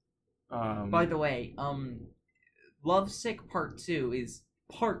amazing. By the way, Lovesick Part 2 is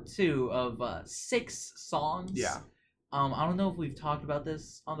part 2 of 6 songs. Yeah. I don't know if we've talked about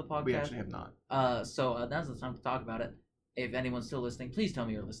this on the podcast. We actually have not. So now's the time to talk about it. If anyone's still listening, please tell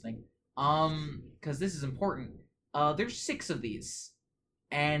me you're listening. Because this is important. There's 6 of these,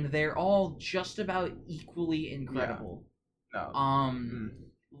 and they're all just about equally incredible. Yeah. No.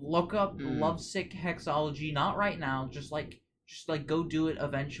 Look up Lovesick Hexology. Not right now. Just go do it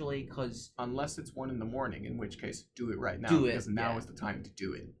eventually, because unless it's 1 a.m, in which case do it right now. Because now is the time to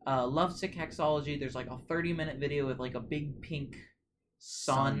do it. Lovesick Hexology. There's like a 30-minute video with like a big pink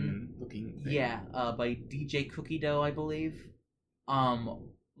sun looking thing. Yeah, by DJ Cookie Dough, I believe.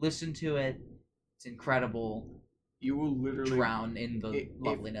 Listen to it. It's incredible. You will literally drown in the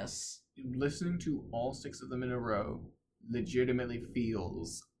loveliness. Listening to all 6 of them in a row legitimately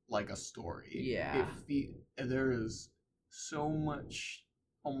feels like a story. Yeah. There is so much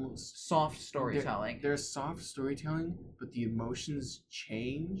almost soft storytelling. There's soft storytelling, but the emotions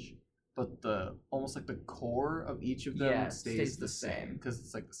change. But almost like the core of each of them stays the same. Because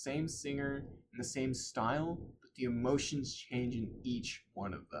it's like the same singer and the same style, but the emotions change in each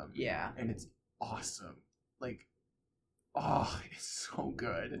one of them. Yeah. And it's awesome. Like, it's so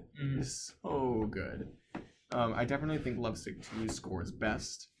good. It's so good. I definitely think Lovesick 2 scores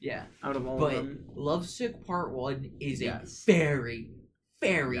best. Yeah. Out of all of them. But Lovesick Part 1 is a very,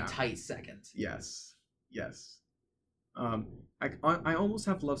 very tight second. Yes. I almost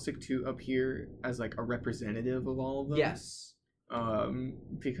have Lovesick 2 up here as like a representative of all of them. Yes.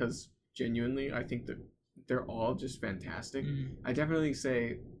 Because genuinely, I think that they're all just fantastic. I definitely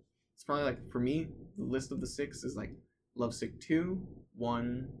say it's probably like, for me, the list of the 6 is like Lovesick 2,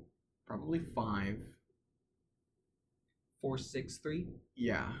 1, probably 5. 4, 6, 3.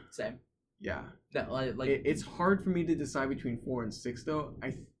 Yeah. Same. Yeah. That like it's hard for me to decide between 4 and 6 though.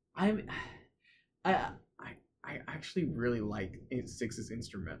 I actually really like 6's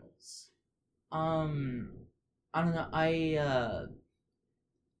instrumentals. I don't know.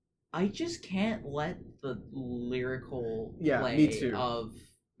 I just can't let the lyrical play me too. of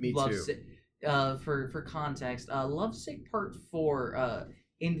Lovesick. For context, Lovesick Part 4,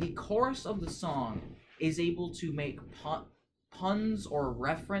 in the chorus of the song, is able to make puns or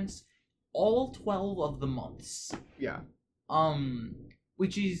reference all 12 of the months. Yeah.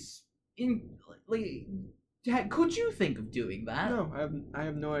 Which is could you think of doing that? No, I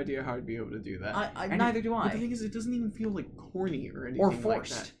have no idea how I'd be able to do that. Neither do I. But the thing is, it doesn't even feel like corny or anything or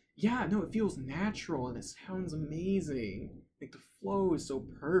forced. Like that. Yeah, no, it feels natural and it sounds amazing. Like the flow is so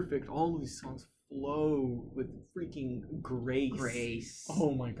perfect. All of these songs flow with freaking grace.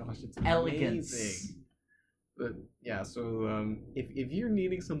 Oh my gosh, it's elegance. Amazing. But yeah, so if you're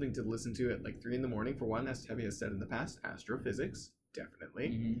needing something to listen to at like 3 a.m, for one, as Tevi has said in the past, astrophysics,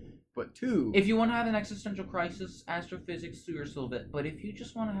 definitely. But 2, if you want to have an existential crisis, astrophysics to your soul bit. But if you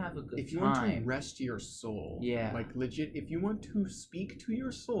just want to have a good time, if you want to rest your soul, like legit, if you want to speak to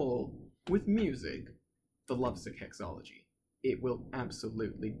your soul with music, the Lovesick Hexology, it will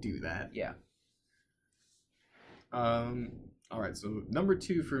absolutely do that. Yeah. All right, so number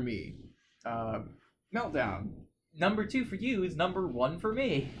 2 for me, Meltdown. Number 2 for you is number 1 for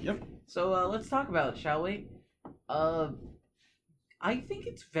me. Yep. So let's talk about it, shall we? I think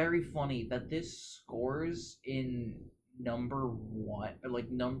it's very funny that this scores in number 1, or like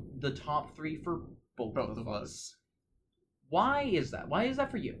the top 3 for both of us. Why is that? Why is that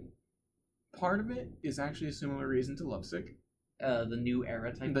for you? Part of it is actually a similar reason to Lovesick. The new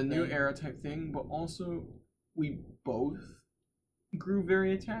era type. New era type thing, but also we both grew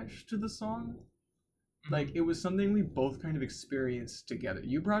very attached to the song. Like, it was something we both kind of experienced together.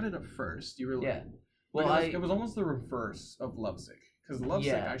 You brought it up first. You were like, well, it was almost the reverse of Lovesick. Because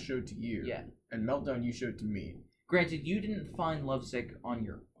Lovesick I showed to you. Yeah. And Meltdown you showed to me. Granted, you didn't find Lovesick on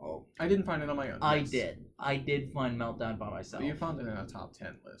your own. I didn't find it on my own. I did. I did find Meltdown by myself. But you found it in a top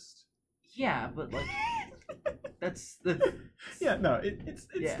 10 list. Yeah, but like, that's yeah, no, it's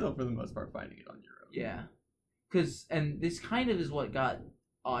still for the most part finding it on your own. Yeah. And this kind of is what got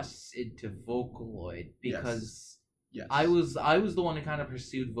us into Vocaloid, because I was the one who kind of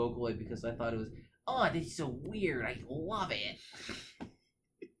pursued Vocaloid because I thought it was, this is so weird, I love it.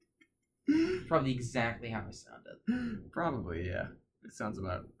 Probably exactly how I sounded. Probably, yeah. It sounds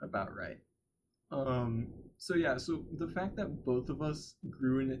about right. So the fact that both of us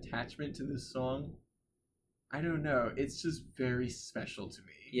grew an attachment to this song I don't know. It's just very special to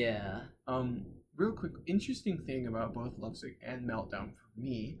me. Yeah. Real quick, interesting thing about both Lovesick and Meltdown for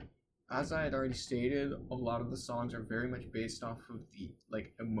me, as I had already stated, a lot of the songs are very much based off of the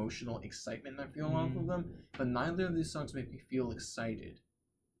like emotional excitement I feel off of them, but neither of these songs make me feel excited.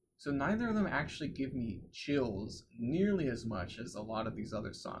 So neither of them actually give me chills nearly as much as a lot of these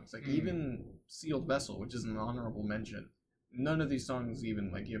other songs. Like even Sealed Vessel, which is an honorable mention, none of these songs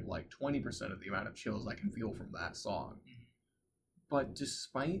even like give like 20% of the amount of chills I can feel from that song. But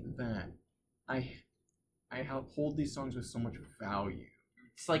despite that, I hold these songs with so much value.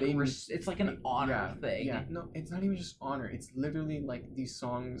 It's like it's like an honor thing. Yeah, no, it's not even just honor. It's literally like these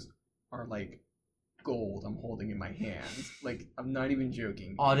songs are like gold I'm holding in my hands. Like, I'm not even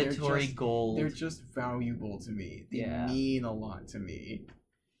joking. Auditory gold. They're just valuable to me. They mean a lot to me.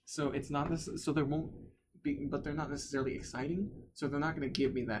 So it's not this. So there won't be, but they're not necessarily exciting. So they're not going to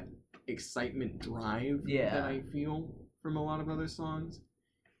give me that excitement drive that I feel from a lot of other songs.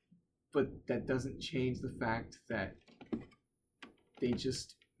 But that doesn't change the fact that they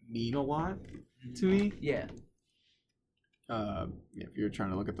just mean a lot to me. Yeah. If you're trying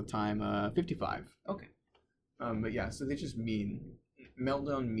to look at the time, 55. Okay. But yeah, so they just mean,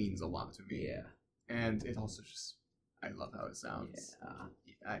 Meltdown means a lot to me. Yeah. And it also just, I love how it sounds.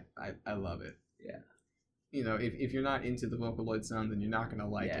 Yeah. I love it. Yeah. You know, if you're not into the Vocaloid sound, then you're not gonna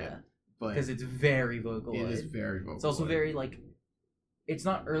like it. But because it's very Vocaloid. It is very Vocaloid. It's also very like, it's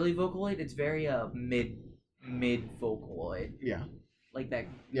not early Vocaloid. It's very mid Vocaloid. Yeah. Like that.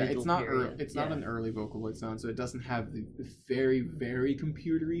 Yeah, it's not it's not an early Vocaloid sound, so it doesn't have the very, very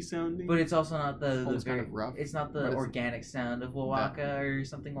computery sounding. But it's also not the very, kind of rough. It's not the organic sound of Wawaka or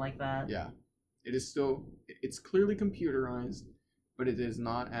something like that. Yeah, it is still. It's clearly computerized, but it is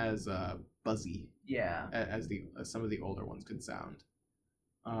not as buzzy. Yeah. As some of the older ones could sound.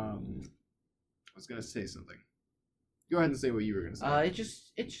 I was gonna say something. Go ahead and say what you were gonna say. It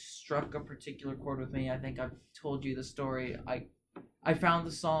just struck a particular chord with me. I think I've told you the story. I found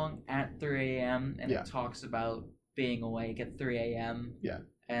the song at 3 a.m. and it talks about being awake at 3 a.m. Yeah.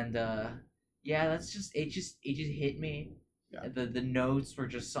 And that's just it just hit me. Yeah. The notes were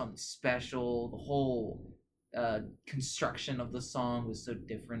just something special. The whole construction of the song was so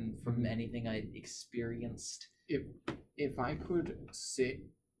different from anything I'd experienced. If I could sit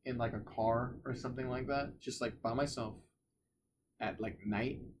in like a car or something like that, just like by myself at like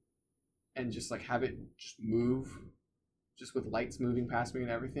night, and just like have it just move, just with lights moving past me and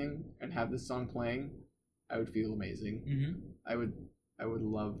everything, and have this song playing, I would feel amazing. I would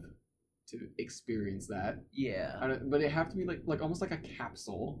love to experience that. Yeah. But it have to be like almost like a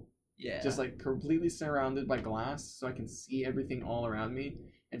capsule. Yeah. Just like completely surrounded by glass, so I can see everything all around me,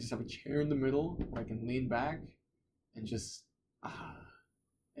 and just have a chair in the middle where I can lean back and just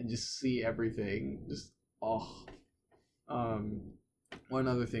see everything. Just one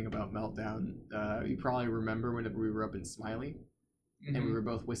other thing about Meltdown, you probably remember whenever we were up in Smiley, and we were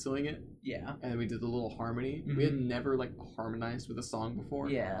both whistling it. Yeah. And we did the little harmony. We had never like harmonized with a song before.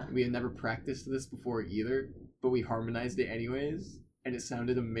 Yeah. We had never practiced this before either, but we harmonized it anyways, and it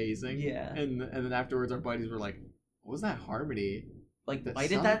sounded amazing. Yeah. And then afterwards, our buddies were like, "What was that harmony? Like, why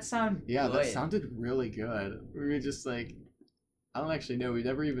did that sound Yeah, good? That sounded really good." We were just like, I don't actually know. We've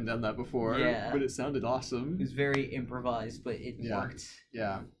never even done that before. Yeah. But it sounded awesome. It was very improvised, but it worked.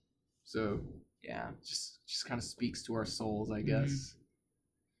 Yeah. So. Yeah. Just kind of speaks to our souls, I guess.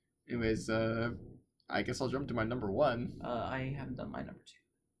 Anyways, I guess I'll jump to my number one. I haven't done my number two.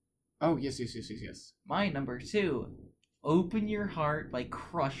 Oh, yes. My number two, Open Your Heart by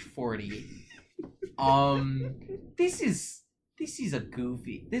Crush 40. This is a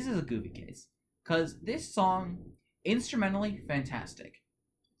goofy case. Cause this song, instrumentally fantastic.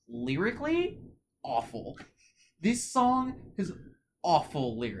 Lyrically, awful. This song has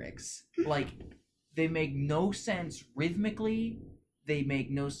awful lyrics. Like, they make no sense rhythmically. They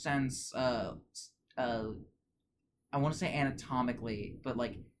make no sense I want to say anatomically, but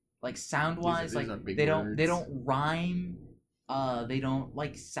like sound wise, like they don't rhyme. They don't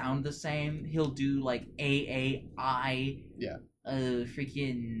like sound the same. He'll do like I. Yeah.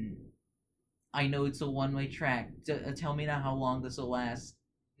 Freaking. I know it's a one-way track. Tell me now how long this will last.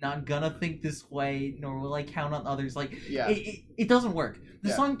 Not gonna think this way, nor will I count on others. Like, it doesn't work.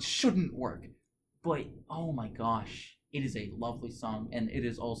 The song shouldn't work. But, oh my gosh, it is a lovely song, and it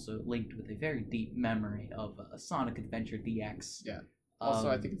is also linked with a very deep memory of Sonic Adventure DX. Yeah. Also,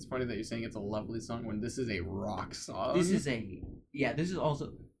 I think it's funny that you're saying it's a lovely song when this is a rock song. This is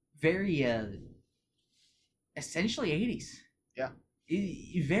also very, essentially 80s. Yeah.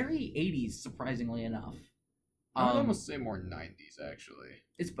 Very 80s, surprisingly enough. I would almost say more 90s, actually.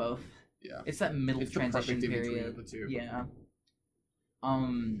 It's both. Yeah. It's that middle It's transition the perfect period. in between the two. Yeah.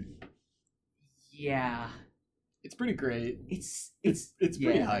 Yeah. It's pretty great. It's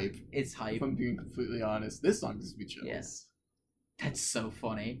pretty hype. It's hype. If I'm being completely honest, this song gives me chills. Yes. That's so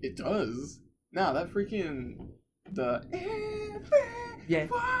funny. It does. Nah, that freaking the the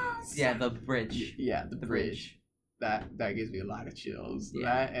bridge. Yeah, the bridge. That gives me a lot of chills. Yeah.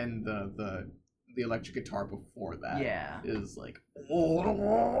 That and the electric guitar before that is like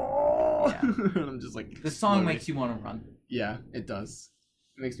I'm just like the song makes you want to run. Yeah, it does.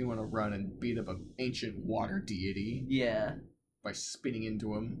 It makes me want to run and beat up an ancient water deity. Yeah. By spinning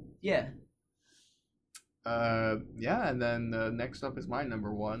into him. Yeah. And then next up is my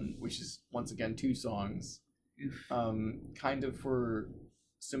number one, which is once again 2 songs. Oof. Kind of for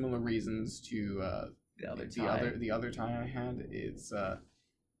similar reasons to the other tie I had. It's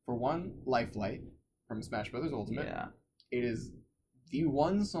for one, Lifelight from Smash Brothers Ultimate. Yeah. It is the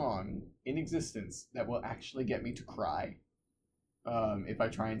one song in existence that will actually get me to cry. If I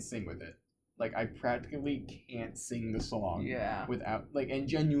try and sing with it. Like, I practically can't sing the song without, and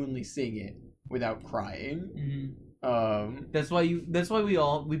genuinely sing it without crying. Mm-hmm. That's why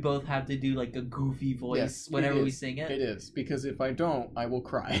we both have to do, like, a goofy voice whenever we sing it. It is, because if I don't, I will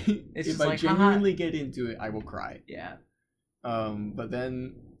cry. If I like, genuinely get into it, I will cry. Yeah. But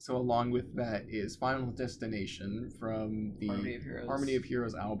then, so along with that is Final Destination from the Harmony of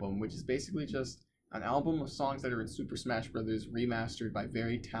Heroes album, which is basically just an album of songs that are in Super Smash Bros. Remastered by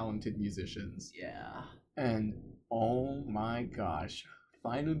very talented musicians. Yeah. And oh my gosh,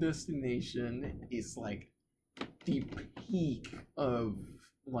 Final Destination is like the peak of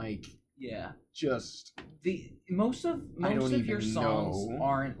just most of your songs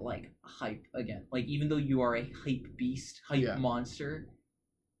aren't like hype again. Like, even though you are a hype beast, monster,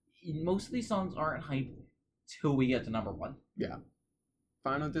 most of these songs aren't hype till we get to number 1. Yeah.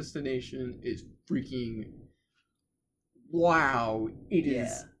 Final Destination is freaking wow. It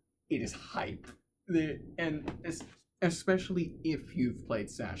is hype. And especially if you've played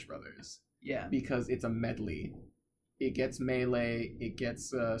Smash Brothers. Yeah. Because it's a medley. It gets Melee, it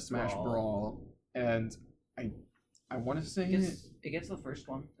gets Smash Brawl, and I want to say it gets the first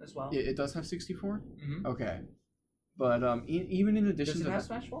one as well. It does have 64? Mm-hmm. Okay. But even in addition to that... Does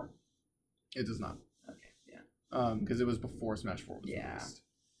it have Smash 4? It does not. Because it was before Smash 4 was released.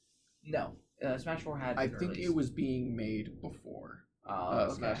 No, Smash 4 had. I think it was being made before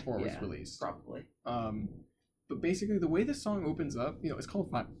Smash 4 was released. Probably. But basically, the way this song opens up, it's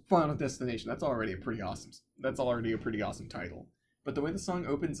called Final Destination. That's already a pretty awesome title. But the way the song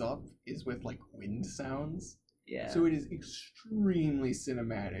opens up is with wind sounds. Yeah. So it is extremely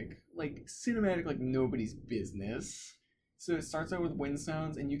cinematic, like nobody's business. So it starts out with wind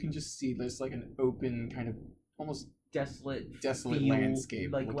sounds, and you can just see there's an open kind of almost desolate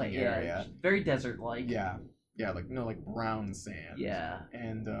landscape looking area. Very desert-like. Yeah, brown sand. Yeah.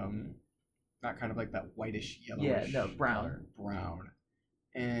 And not kind of like that whitish yellowish. Yeah, no, brown. Brown.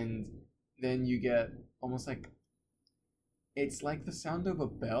 And then you get almost it's like the sound of a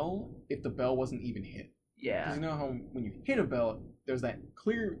bell if the bell wasn't even hit. Yeah. Because you know how when you hit a bell, there's that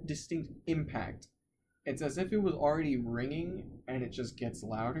clear, distinct impact. It's as if it was already ringing, and it just gets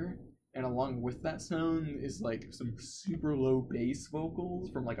louder. And along with that sound is some super low bass vocals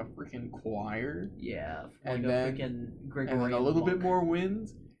from a freaking choir. Yeah, and then a little bit more wind,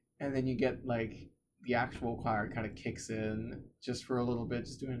 and then you get the actual choir kind of kicks in just for a little bit,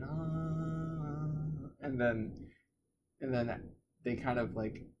 just doing and then they kind of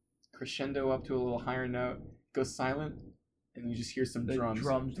crescendo up to a little higher note, goes silent, and you just hear some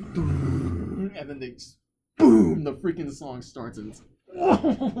drums. And then they just boom, the freaking song starts, and it's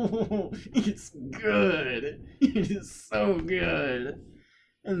whoa, it's good. It is so good.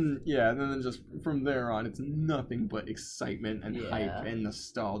 And and then just from there on, it's nothing but excitement and hype and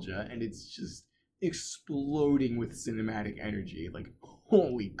nostalgia, and it's just exploding with cinematic energy.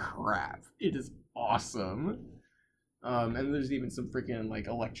 Holy crap, it is awesome. And there's even some freaking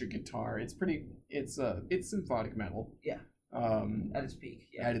electric guitar. It's symphonic metal. Yeah. At its peak.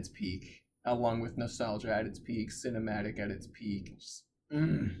 Yeah. At its peak, along with nostalgia at its peak, cinematic at its peak. Just,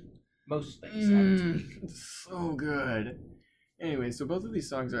 most things at its peak. It's so good. Anyway, so both of these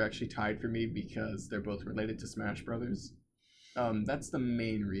songs are actually tied for me because they're both related to Smash Brothers. That's the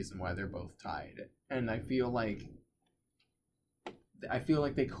main reason why they're both tied, and I feel like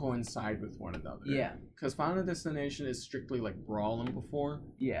they coincide with one another. Yeah. Because Final Destination is strictly brawling before.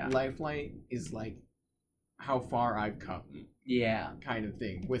 Yeah. Lifelight is how far I've come. Yeah. Kind of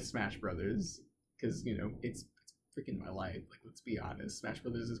thing with Smash Brothers. Because, it's freaking my life. Let's be honest. Smash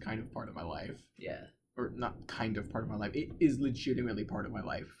Brothers is kind of part of my life. Yeah. Or not kind of part of my life. It is legitimately part of my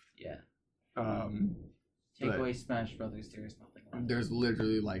life. Yeah. Take away Smash Brothers, there's nothing left. There's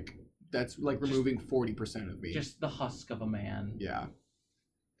literally that's removing 40% of me. Just the husk of a man. Yeah.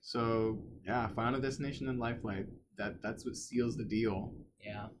 So yeah, Final Destination and Lifeline. That's what seals the deal.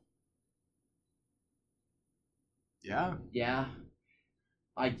 Yeah. Yeah. Yeah.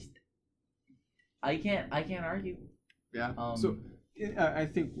 I can't argue. Yeah. So I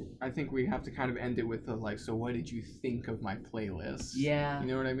think we have to kind of end it with so what did you think of my playlist? Yeah. You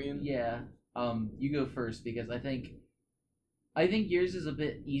know what I mean? Yeah. You go first because I think yours is a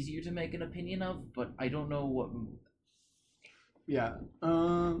bit easier to make an opinion of, but I don't know what. Yeah.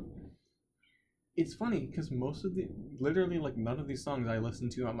 It's funny because literally none of these songs I listen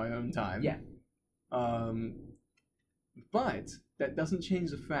to on my own time. Yeah. But that doesn't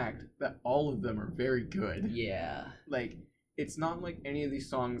change the fact that all of them are very good. Yeah. It's not like any of these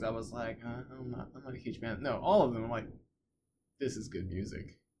songs I was like, I'm not a huge fan. No, all of them I'm like, this is good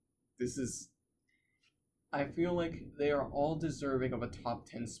music. I feel like they are all deserving of a top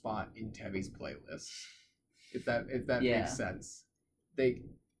 10 spot in Tevi's playlist. If that makes sense. They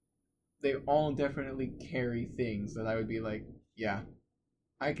all definitely carry things that I would be like, yeah,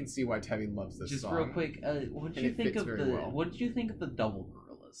 I can see why Tevi loves this Just song. real quick, what did you think of the double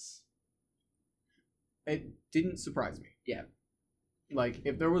gorillas? It didn't surprise me. Yeah.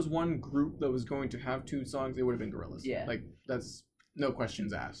 If there was one group that was going to have 2 songs, it would have been Gorillaz. Yeah. That's no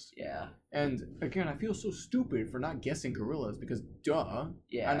questions asked. Yeah. And again, I feel so stupid for not guessing Gorillaz because duh.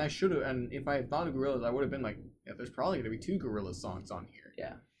 Yeah. And I should have. And if I had thought of Gorillaz, I would have been like, yeah, there's probably gonna be 2 Gorillaz songs on here.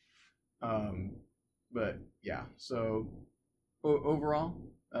 Yeah. But yeah. So overall,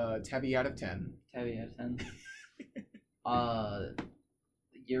 Tevi out of 10. Tevi out of 10.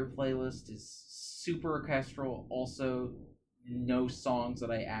 Your playlist is super orchestral. Also, no songs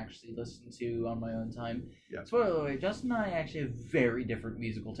that I actually listen to on my own time. Yeah. Spoiler alert, Justin and I actually have very different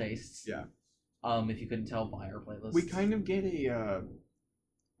musical tastes. Yeah. If you couldn't tell by our playlist. We kind of get a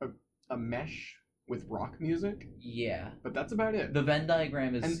mesh with rock music. Yeah. But that's about it. The Venn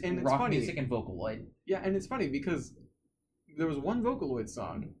diagram is and rock funny. music and Vocaloid. Yeah, and it's funny because there was one Vocaloid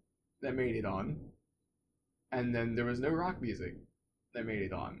song that made it on, and then there was no rock music that made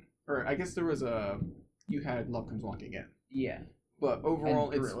it on. Or I guess there was you had Love Comes Walking In. Yeah. But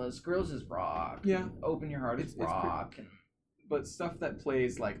overall, and Gorillaz is rock. Yeah. Open Your Heart is rock. But stuff that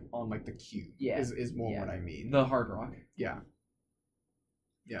plays on the cue is more what I mean. The hard rock. Yeah.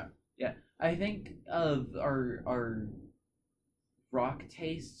 Yeah. Yeah. I think our rock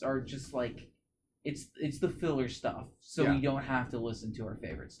tastes are just it's the filler stuff, so we don't have to listen to our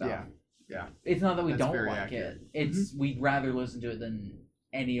favorite stuff. Yeah. Yeah. It's not that we don't like accurate. it. It's we'd rather listen to it than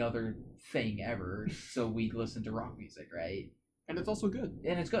any other thing ever, so we listen to rock music, right? And it's also good.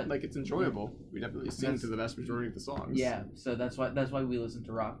 And it's good. It's enjoyable. We definitely sing to the vast majority of the songs. Yeah, so that's why we listen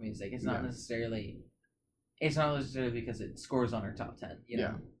to rock music. It's not necessarily because it scores on our top 10, you know?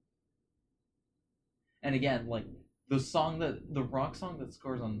 Yeah. And again, the rock song that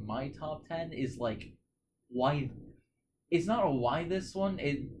scores on my top 10 is why. It's not a why this one,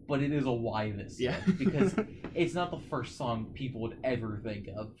 but it is a why this one. Because it's not the first song people would ever think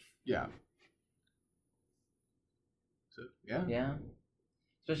of. Yeah. So, yeah. Yeah.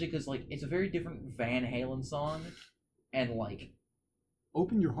 Especially because, it's a very different Van Halen song, and,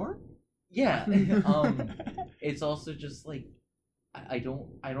 Open Your Heart? Yeah. It's also just, I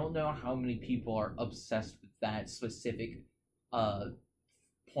don't know how many people are obsessed with that specific,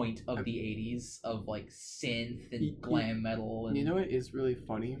 point of the 80s of synth and glam metal and you know what is really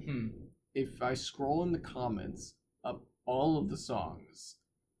funny? If I scroll in the comments of all of the songs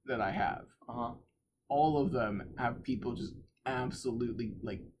that I have, all of them have people just absolutely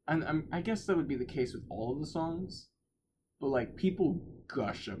and I guess that would be the case with all of the songs, but people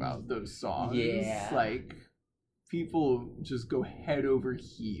gush about those songs. Yeah. People just go head over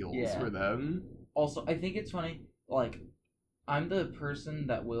heels for them. Also, I think it's funny, I'm the person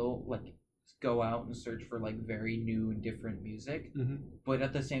that will go out and search for very new and different music, but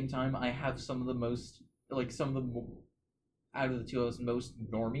at the same time I have some of the most out of the two of us most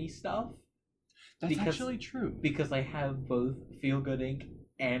normie stuff. That's actually true because I have both Feel Good Inc.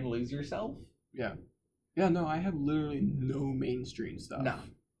 and Lose Yourself. Yeah, no, I have literally no mainstream stuff. No,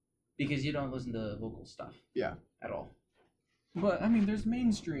 because you don't listen to vocal stuff. Yeah, at all. But I mean, there's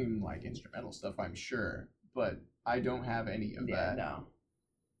mainstream instrumental stuff, I'm sure, but I don't have any of that. No.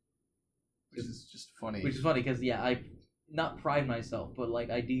 Which is just funny. Which is funny because I not pride myself, but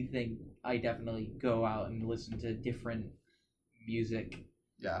I do think I definitely go out and listen to different music.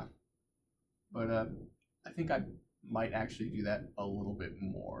 Yeah, but I think I might actually do that a little bit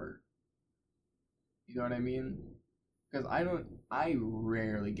more. You know what I mean? Because I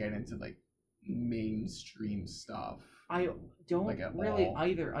rarely get into like mainstream stuff. I don't Like, at really all.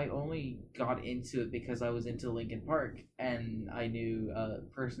 either. I only got into it because I was into Linkin Park, and I knew a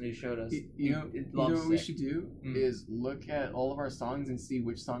person who showed us. You know Love what we Sick. should do is look at all of our songs and see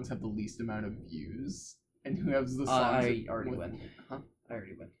which songs have the least amount of views and who has the songs. I already win. Huh? I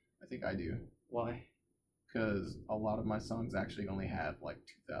already win. I think I do. Why? Because a lot of my songs actually only have like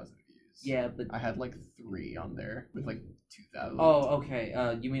 2,000 views. Yeah, but I had like 3 on there with like 2,000. oh, okay.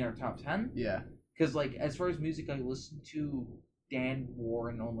 You mean our top 10? Yeah. Because like as far as music I listen to, Dan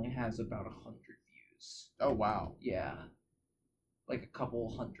Warren only has about 100 views. Oh wow. Yeah, like a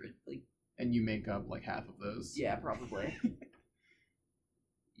couple hundred. Like. And you make up like half of those. Yeah, probably.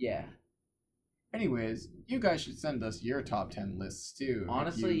 Yeah. Anyways, you guys should send us your top 10 lists too.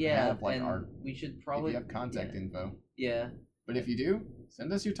 Honestly, if you yeah. Have, like, and we should probably. if you have contact info. Yeah. But if you do,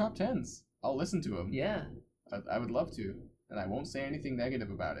 send us your top 10s. I'll listen to them. Yeah. I would love to, and I won't say anything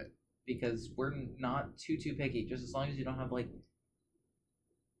negative about it. Because we're not too picky. Just as long as you don't have like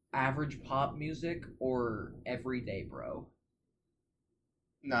average pop music or everyday bro.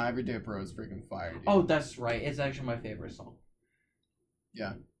 Nah, Everyday Bro is freaking fire, dude. Oh, that's right. It's actually my favorite song.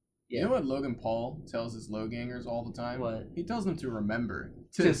 Yeah. Yeah. You know what Logan Paul tells his low gangers all the time? What? He tells them to remember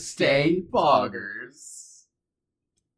To stay poggers.